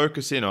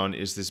focus in on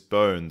is this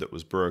bone that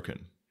was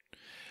broken.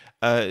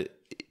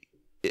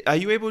 Are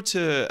you able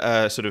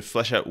to sort of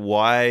flesh out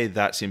why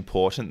that's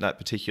important, that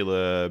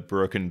particular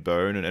broken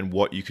bone, and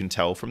what you can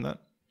tell from that?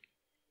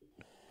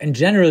 In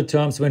general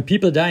terms, when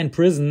people die in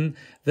prison,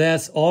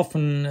 there's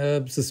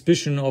often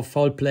suspicion of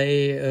foul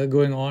play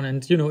going on.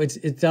 And,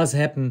 it does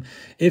happen.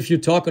 If you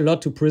talk a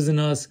lot to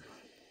prisoners,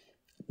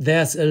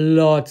 there's a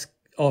lot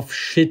of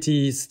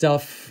shitty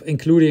stuff,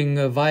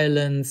 including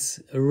violence,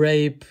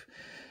 rape,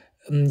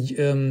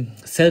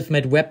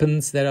 self-made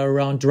weapons that are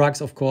around, drugs,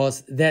 of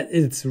course. That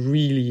it's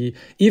really,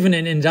 even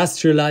in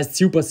industrialized,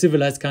 super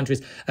civilized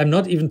countries. I'm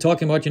not even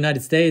talking about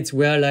United States,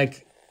 where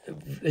like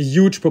a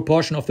huge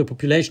proportion of the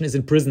population is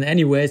in prison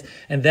anyways,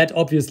 and that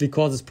obviously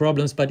causes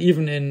problems. But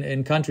even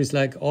in countries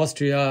like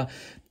Austria,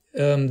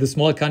 the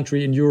small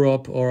country in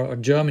Europe, or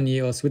Germany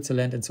or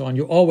Switzerland and so on,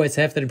 you always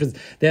have that in prison.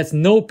 There's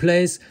no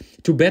place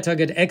to better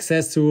get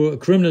access to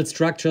criminal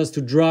structures,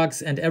 to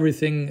drugs and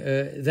everything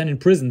than in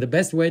prison. The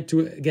best way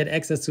to get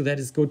access to that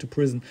is go to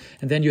prison,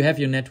 and then you have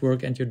your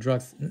network and your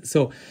drugs.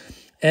 So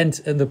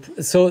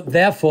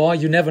therefore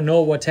you never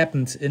know what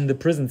happened in the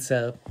prison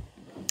cell,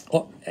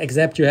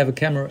 except you have a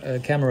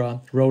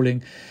camera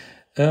rolling.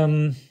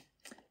 The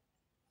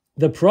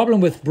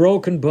problem with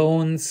broken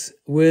bones,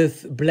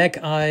 with black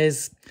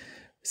eyes,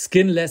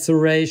 skin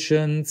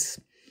lacerations,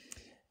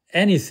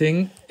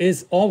 anything,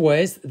 is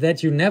always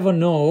that you never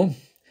know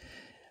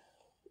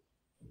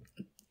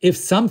if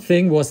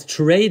something was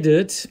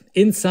traded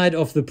inside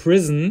of the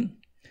prison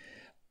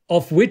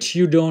of which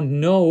you don't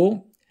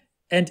know,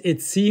 and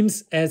it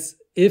seems as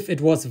if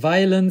it was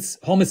violence,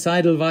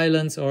 homicidal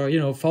violence,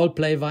 or foul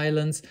play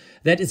violence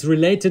that is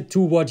related to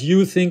what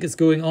you think is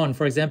going on.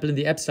 For example, in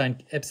the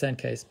Epstein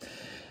case.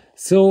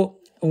 So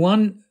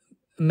one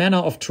manner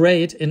of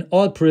trade in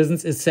all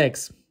prisons is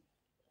sex.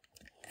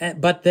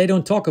 But they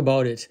don't talk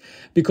about it.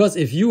 Because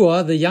if you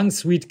are the young,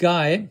 sweet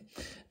guy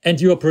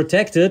and you are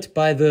protected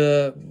by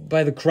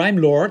the crime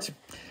lord,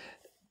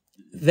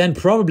 then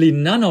probably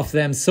none of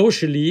them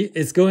socially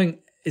is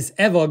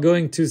ever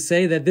going to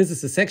say that this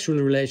is a sexual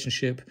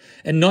relationship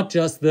and not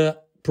just the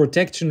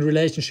protection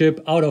relationship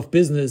out of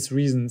business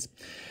reasons.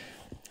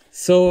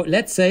 So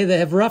let's say they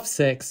have rough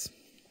sex.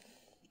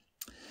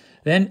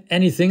 Then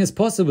anything is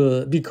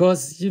possible,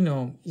 because, you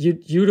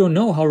don't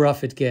know how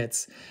rough it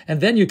gets. And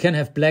then you can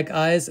have black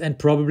eyes and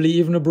probably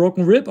even a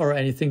broken rib or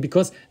anything,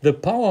 because the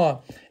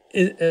power,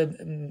 the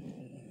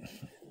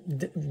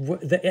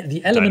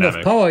element Dynamic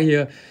of power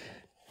here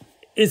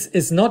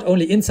is not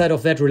only inside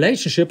of that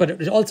relationship, but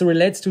it also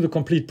relates to the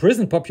complete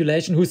prison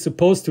population, who's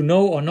supposed to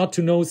know or not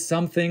to know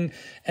something,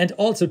 and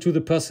also to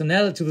the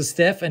personnel, to the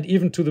staff, and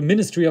even to the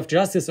Ministry of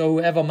Justice or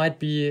whoever might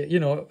be,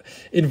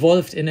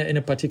 involved in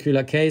a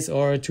particular case,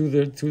 or to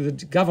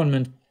the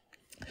government.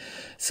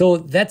 So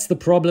that's the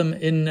problem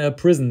in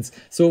prisons.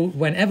 So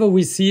whenever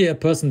we see a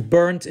person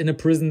burnt in a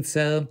prison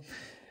cell,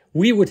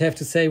 we would have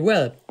to say,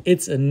 well,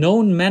 it's a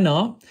known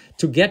manner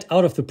to get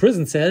out of the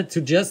prison cell,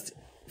 to just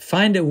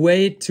find a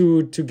way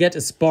to get a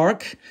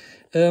spark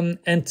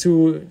and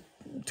to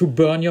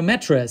burn your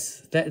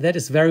mattress. That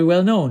is very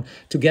well known.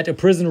 To get a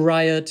prison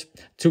riot,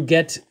 to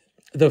get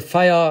the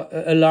fire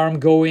alarm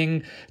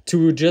going,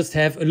 to just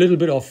have a little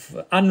bit of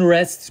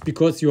unrest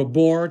because you're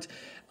bored,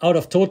 out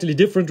of totally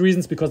different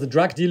reasons, because the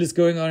drug deal is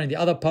going on in the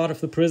other part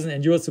of the prison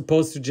and you're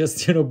supposed to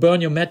just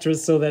burn your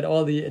mattress so that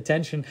all the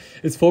attention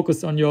is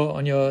focused on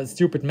your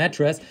stupid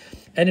mattress.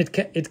 And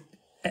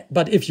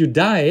but if you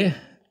die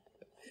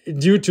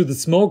due to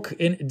smoke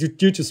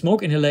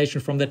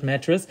inhalation from that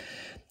mattress,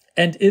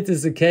 and it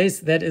is a case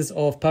that is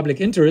of public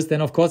interest,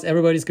 then of course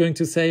everybody's going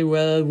to say,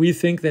 well, we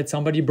think that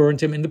somebody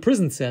burned him in the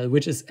prison cell,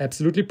 which is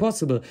absolutely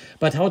possible.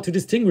 But how to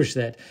distinguish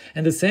that?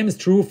 And the same is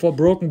true for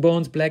broken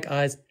bones, black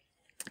eyes,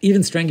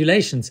 even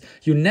strangulations.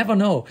 You never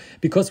know,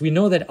 because we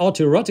know that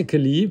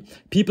autoerotically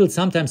people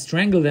sometimes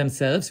strangle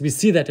themselves. We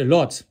see that a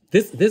lot.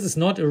 This is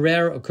not a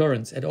rare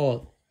occurrence at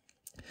all.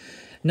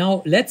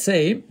 Now, let's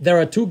say there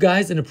are two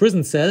guys in a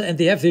prison cell and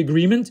they have the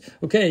agreement,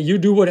 okay, you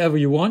do whatever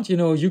you want. You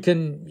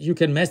can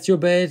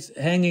masturbate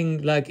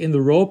hanging like in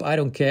the rope. I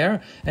don't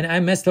care. And I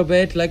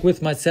masturbate like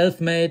with my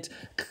self-made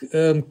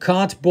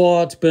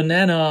cardboard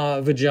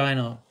banana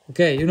vagina.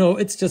 Okay.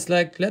 It's just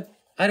like,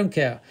 I don't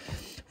care.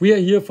 We are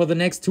here for the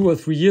next 2 or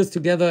 3 years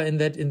together in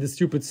the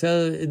stupid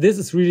cell. This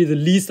is really the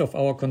least of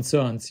our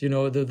concerns,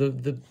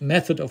 the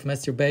method of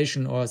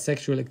masturbation or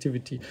sexual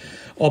activity,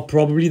 or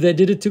probably they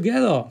did it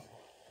together.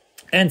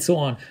 And so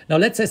on. Now,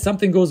 let's say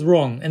something goes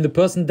wrong and the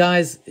person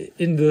dies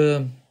in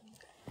the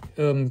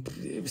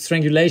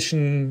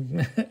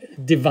strangulation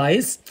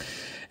device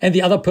and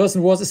the other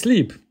person was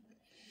asleep.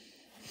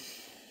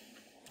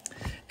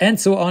 And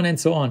so on and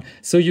so on.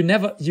 So you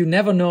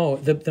never know.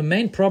 The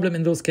main problem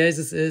in those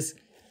cases is,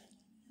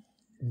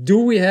 do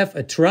we have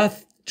a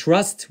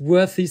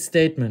trustworthy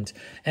statement?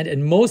 And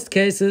in most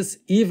cases,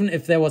 even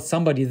if there was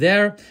somebody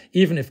there,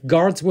 even if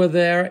guards were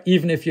there,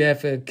 even if you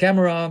have a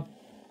camera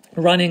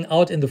running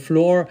out in the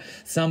floor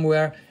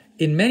somewhere,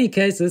 in many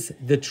cases,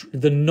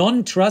 the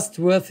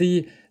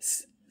non-trustworthy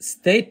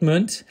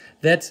statement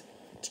that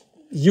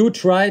you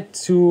try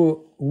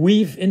to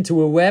weave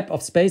into a web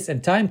of space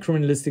and time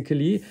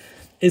criminalistically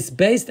is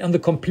based on the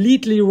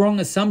completely wrong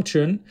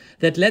assumption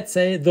that, let's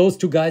say, those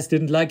two guys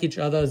didn't like each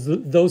other,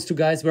 those two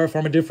guys were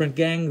from a different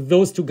gang,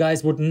 those two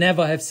guys would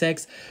never have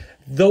sex,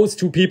 those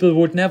two people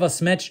would never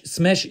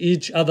smash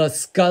each other's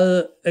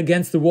skull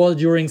against the wall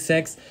during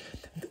sex,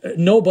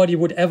 nobody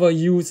would ever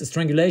use a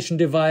strangulation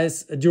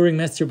device during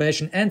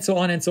masturbation, and so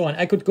on and so on.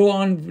 I could go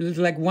on with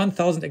like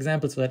 1,000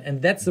 examples for that.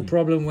 And that's the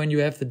problem when you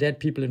have the dead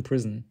people in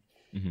prison.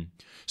 Mm-hmm.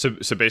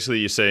 So basically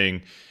you're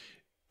saying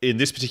in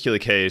this particular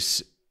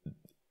case,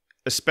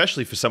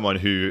 especially for someone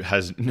who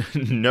has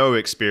no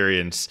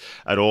experience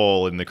at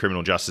all in the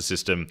criminal justice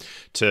system,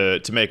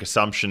 to make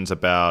assumptions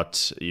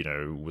about, you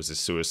know, was this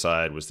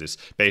suicide? Was this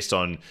based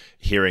on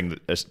hearing that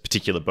a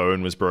particular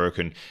bone was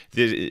broken?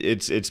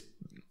 It's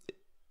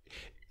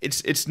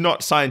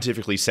not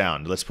scientifically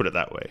sound. Let's put it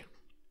that way.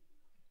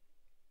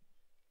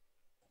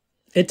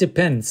 It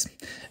depends.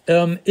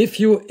 If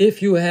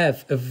you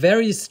have a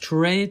very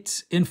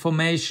straight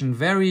information,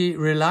 very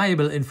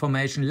reliable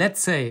information,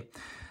 let's say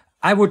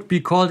I would be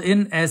called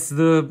in as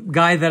the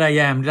guy that I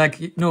am. Like,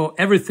 you know,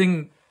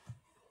 everything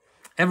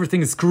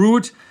is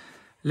screwed.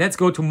 Let's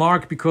go to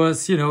Mark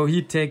because, you know,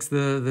 he takes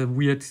the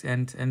weird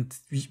and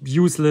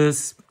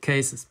useless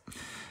cases.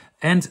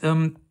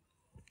 And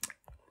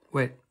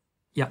wait,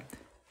 yeah,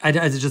 I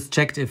just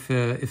checked if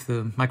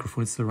the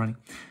microphone is still running.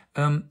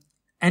 And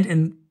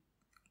in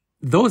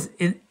those,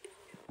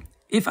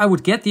 if I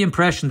would get the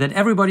impression that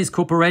everybody's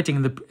cooperating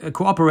in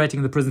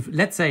the prison,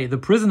 let's say the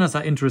prisoners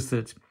are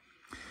interested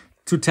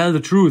to tell the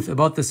truth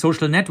about the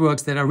social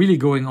networks that are really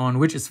going on,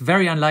 which is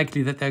very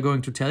unlikely that they're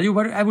going to tell you,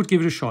 but I would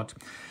give it a shot.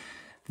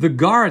 The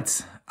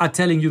guards are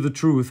telling you the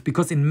truth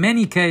because in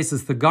many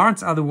cases, the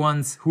guards are the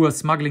ones who are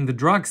smuggling the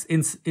drugs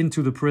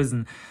into the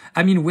prison.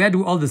 I mean, where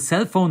do all the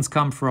cell phones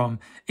come from?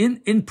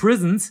 In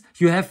prisons,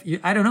 you have,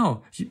 I don't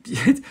know,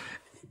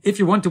 if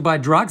you want to buy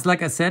drugs,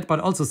 like I said,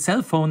 but also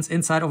cell phones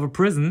inside of a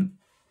prison,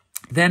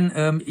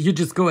 then you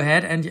just go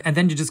ahead and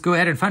then you just go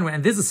ahead and find one.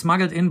 And this is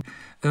smuggled in.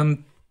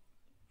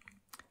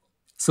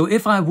 So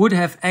if I would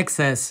have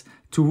access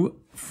to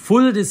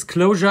full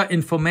disclosure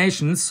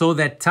information so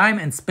that time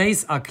and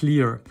space are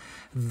clear,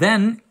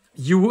 then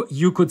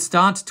you could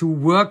start to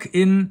work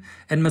in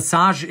and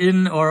massage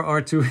in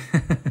or to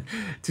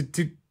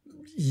to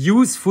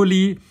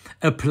usefully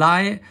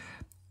apply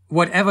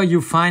whatever you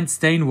find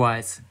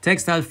stain-wise.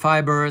 Textile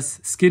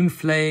fibers, skin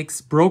flakes,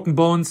 broken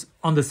bones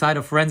on the side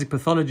of forensic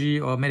pathology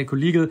or medical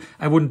legal.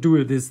 I wouldn't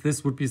do this.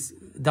 This would be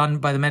done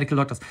by the medical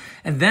doctors.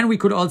 And then we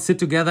could all sit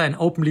together and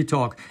openly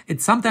talk.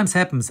 It sometimes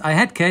happens. I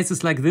had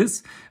cases like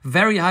this,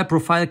 very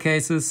high-profile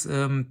cases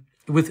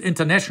with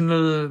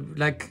international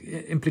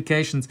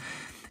implications,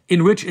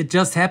 in which it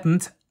just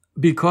happened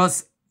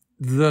because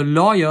the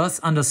lawyers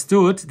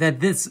understood that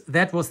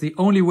that was the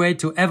only way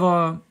to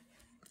ever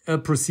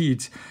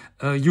proceed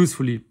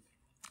usefully.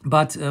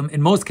 But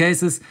in most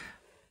cases,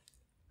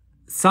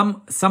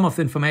 some of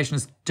the information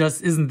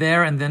just isn't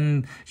there, and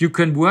then you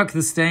can work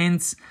the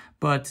stains.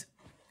 But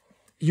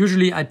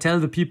usually I tell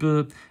the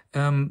people,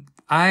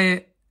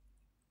 I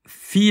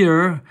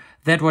fear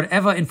that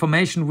whatever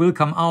information will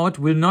come out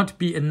will not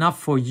be enough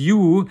for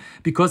you,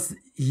 because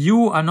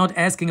you are not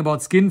asking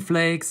about skin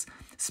flakes,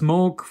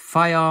 smoke,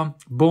 fire,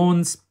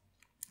 bones,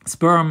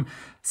 sperm,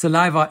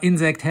 saliva,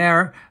 insect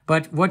hair.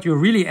 But what you're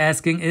really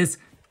asking is,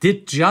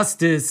 did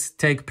justice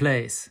take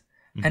place?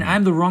 Mm-hmm. And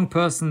I'm the wrong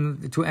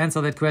person to answer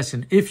that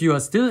question. If you are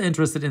still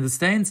interested in the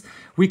stains,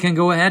 we can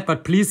go ahead,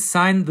 but please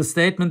sign the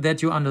statement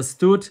that you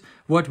understood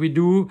what we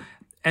do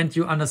and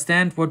you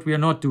understand what we are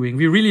not doing.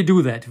 We really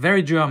do that.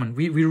 Very German.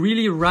 We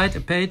really write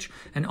a page,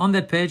 and on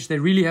that page, they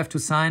really have to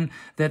sign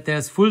that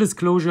there's full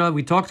disclosure.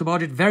 We talked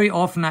about it. Very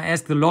often I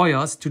ask the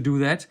lawyers to do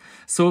that.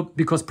 So,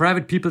 because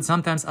private people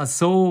sometimes are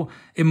so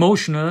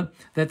emotional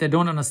that they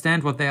don't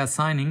understand what they are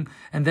signing.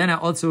 And then I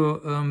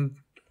also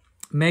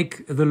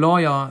make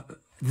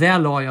their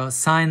lawyer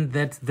sign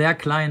that their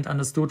client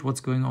understood what's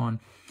going on.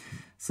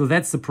 So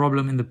that's the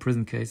problem in the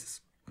prison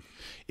cases.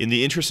 In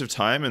the interest of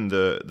time and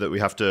that we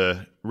have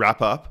to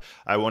wrap up,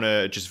 I want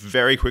to just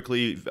very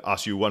quickly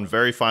ask you one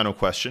very final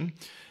question.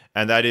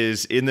 And that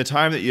is, in the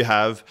time that you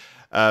have,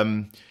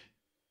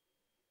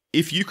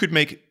 if you could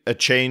make a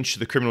change to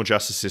the criminal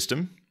justice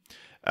system,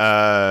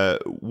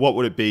 what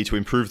would it be to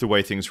improve the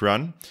way things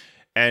run?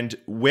 And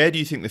where do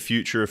you think the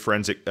future of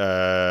forensic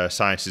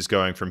science is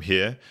going from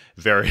here?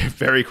 Very,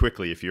 very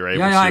quickly, if you're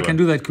able to. Yeah, I can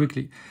do that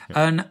quickly.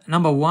 Yeah.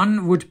 Number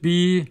one would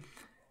be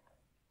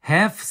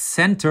have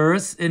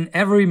centers in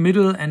every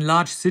middle and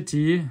large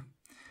city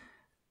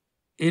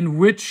in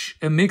which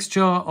a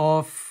mixture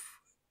of,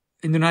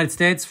 in the United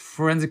States,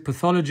 forensic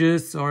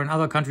pathologists, or in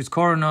other countries,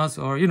 coroners,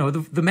 or, you know,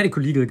 the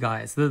medical legal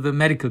guys, the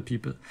medical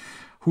people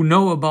who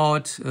know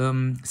about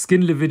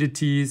skin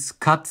lividities,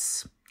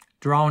 cuts,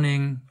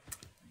 drowning,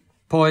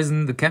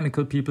 poison, the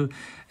chemical people,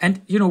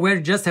 and, you know, where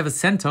you just have a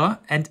center,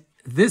 and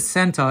this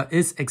center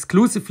is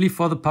exclusively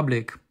for the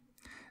public.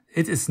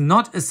 It is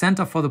not a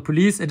center for the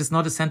police. It is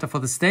not a center for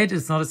the state.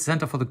 It's not a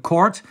center for the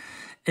court.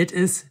 It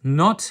is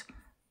not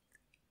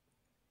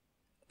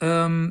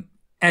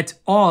at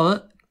all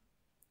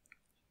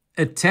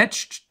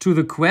attached to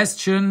the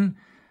question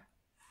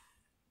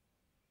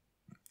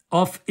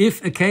of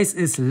if a case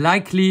is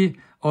likely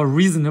or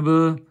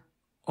reasonable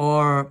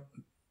or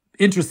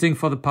interesting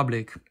for the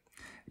public.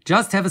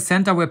 Just have a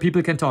center where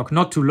people can talk.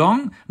 Not too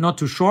long, not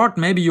too short.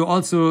 Maybe you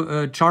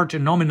also charge a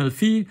nominal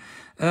fee,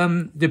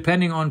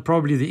 depending on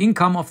probably the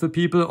income of the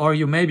people, or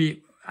you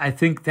maybe, I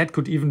think that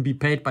could even be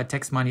paid by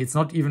tax money. It's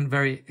not even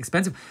very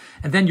expensive.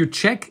 And then you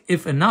check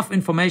if enough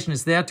information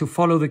is there to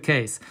follow the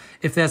case.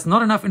 If there's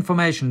not enough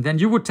information, then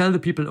you would tell the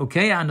people,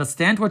 okay, I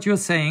understand what you're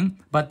saying,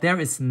 but there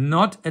is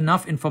not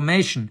enough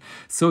information.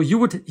 So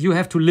you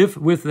have to live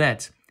with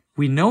that.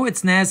 We know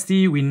it's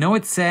nasty. We know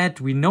it's sad.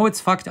 We know it's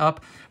fucked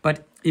up.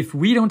 But if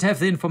we don't have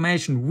the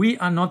information, we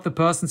are not the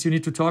persons you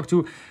need to talk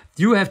to.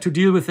 You have to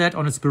deal with that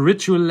on a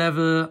spiritual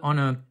level, on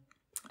a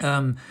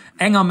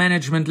anger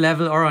management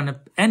level, or on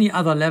any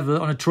other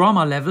level, on a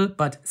trauma level.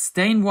 But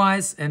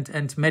stain-wise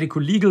and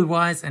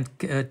medical-legal-wise and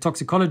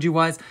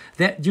toxicology-wise,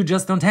 that you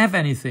just don't have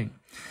anything.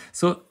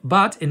 So,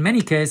 but in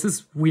many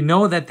cases, we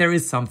know that there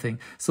is something.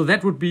 So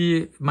that would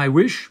be my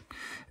wish,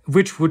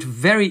 which would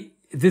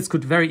this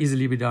could very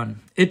easily be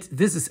done.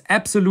 This is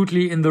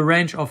absolutely in the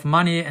range of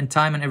money and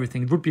time and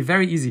everything. It would be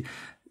very easy.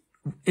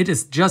 It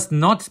is just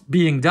not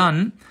being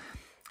done,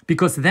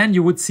 because then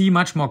you would see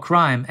much more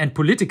crime. And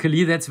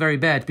politically, that's very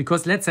bad.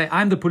 Because let's say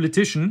I'm the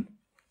politician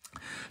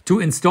to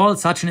install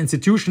such an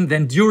institution,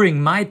 then during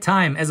my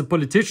time as a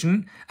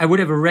politician, I would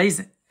have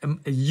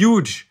a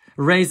huge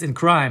raise in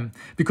crime,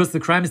 because the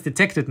crime is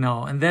detected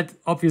now. And that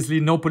obviously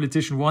no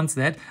politician wants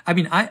that. I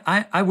mean,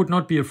 I would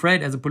not be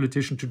afraid as a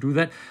politician to do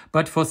that.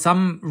 But for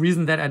some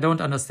reason that I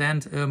don't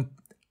understand,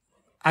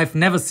 I've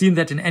never seen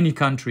that in any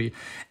country.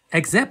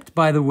 Except,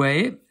 by the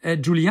way,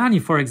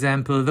 Giuliani, for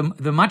example,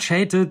 the much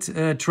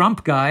hated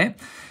Trump guy.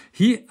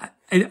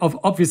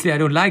 Obviously I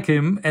don't like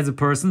him as a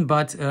person,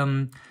 but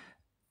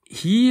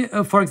he,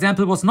 for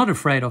example, was not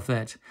afraid of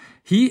that.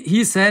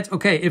 He said,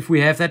 okay, if we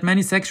have that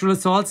many sexual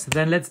assaults,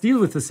 then let's deal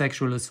with the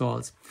sexual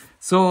assaults.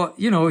 So,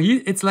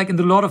 it's like in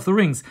the Lord of the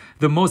Rings.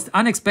 The most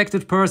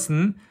unexpected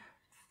person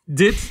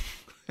did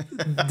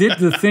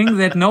the thing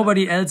that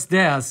nobody else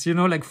dares,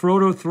 like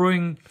Frodo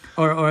throwing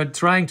or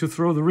trying to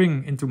throw the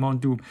ring into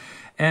Mount Doom.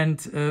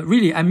 And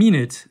really, I mean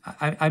it.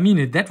 I mean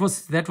it. That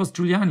was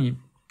Giuliani.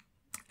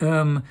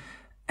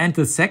 And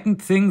the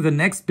second thing, the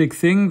next big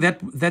thing,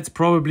 that's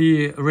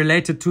probably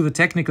related to the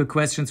technical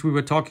questions we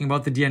were talking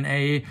about, the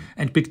DNA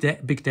and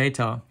big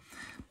data.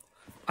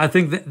 I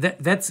think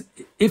that's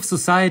if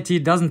society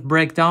doesn't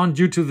break down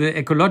due to the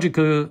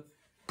ecological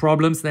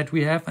problems that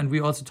we have, and we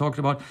also talked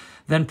about,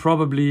 then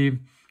probably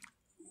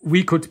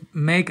we could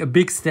make a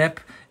big step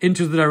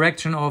into the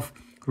direction of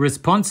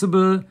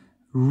responsible,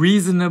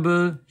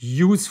 reasonable,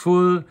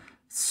 useful,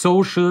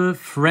 social,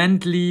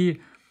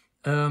 friendly,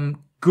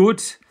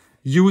 good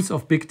use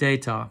of big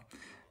data.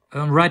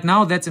 Right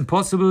now, that's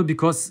impossible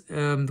because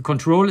the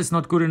control is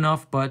not good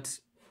enough, but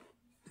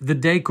the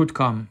day could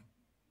come.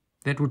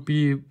 That would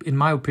be, in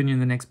my opinion,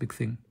 the next big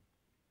thing.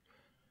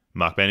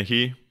 Mark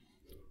Benecke,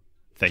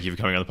 thank you for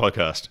coming on the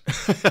podcast.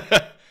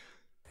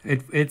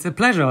 It's a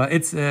pleasure.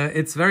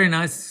 It's very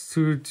nice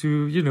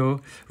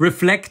to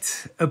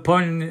reflect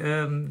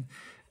upon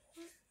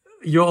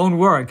your own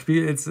work.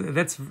 It's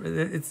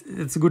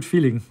a good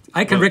feeling.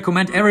 I can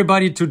recommend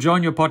everybody to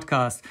join your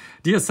podcast.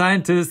 Dear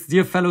scientists,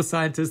 dear fellow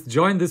scientists,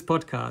 join this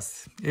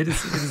podcast. It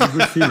is a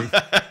good feeling.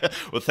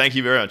 Well, thank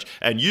you very much.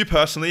 And you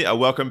personally are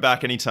welcome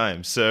back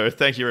anytime. So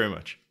thank you very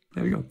much.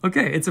 There we go.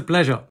 Okay, it's a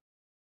pleasure.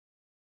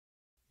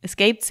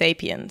 Escaped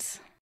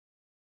Sapiens.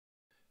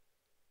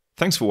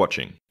 Thanks for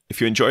watching. If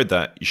you enjoyed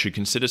that, you should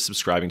consider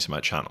subscribing to my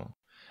channel.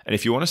 And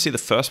if you want to see the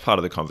first part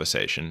of the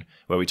conversation,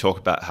 where we talk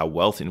about how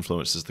wealth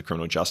influences the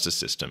criminal justice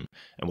system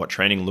and what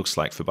training looks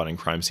like for budding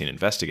crime scene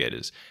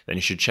investigators, then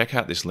you should check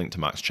out this link to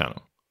Mark's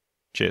channel.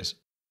 Cheers.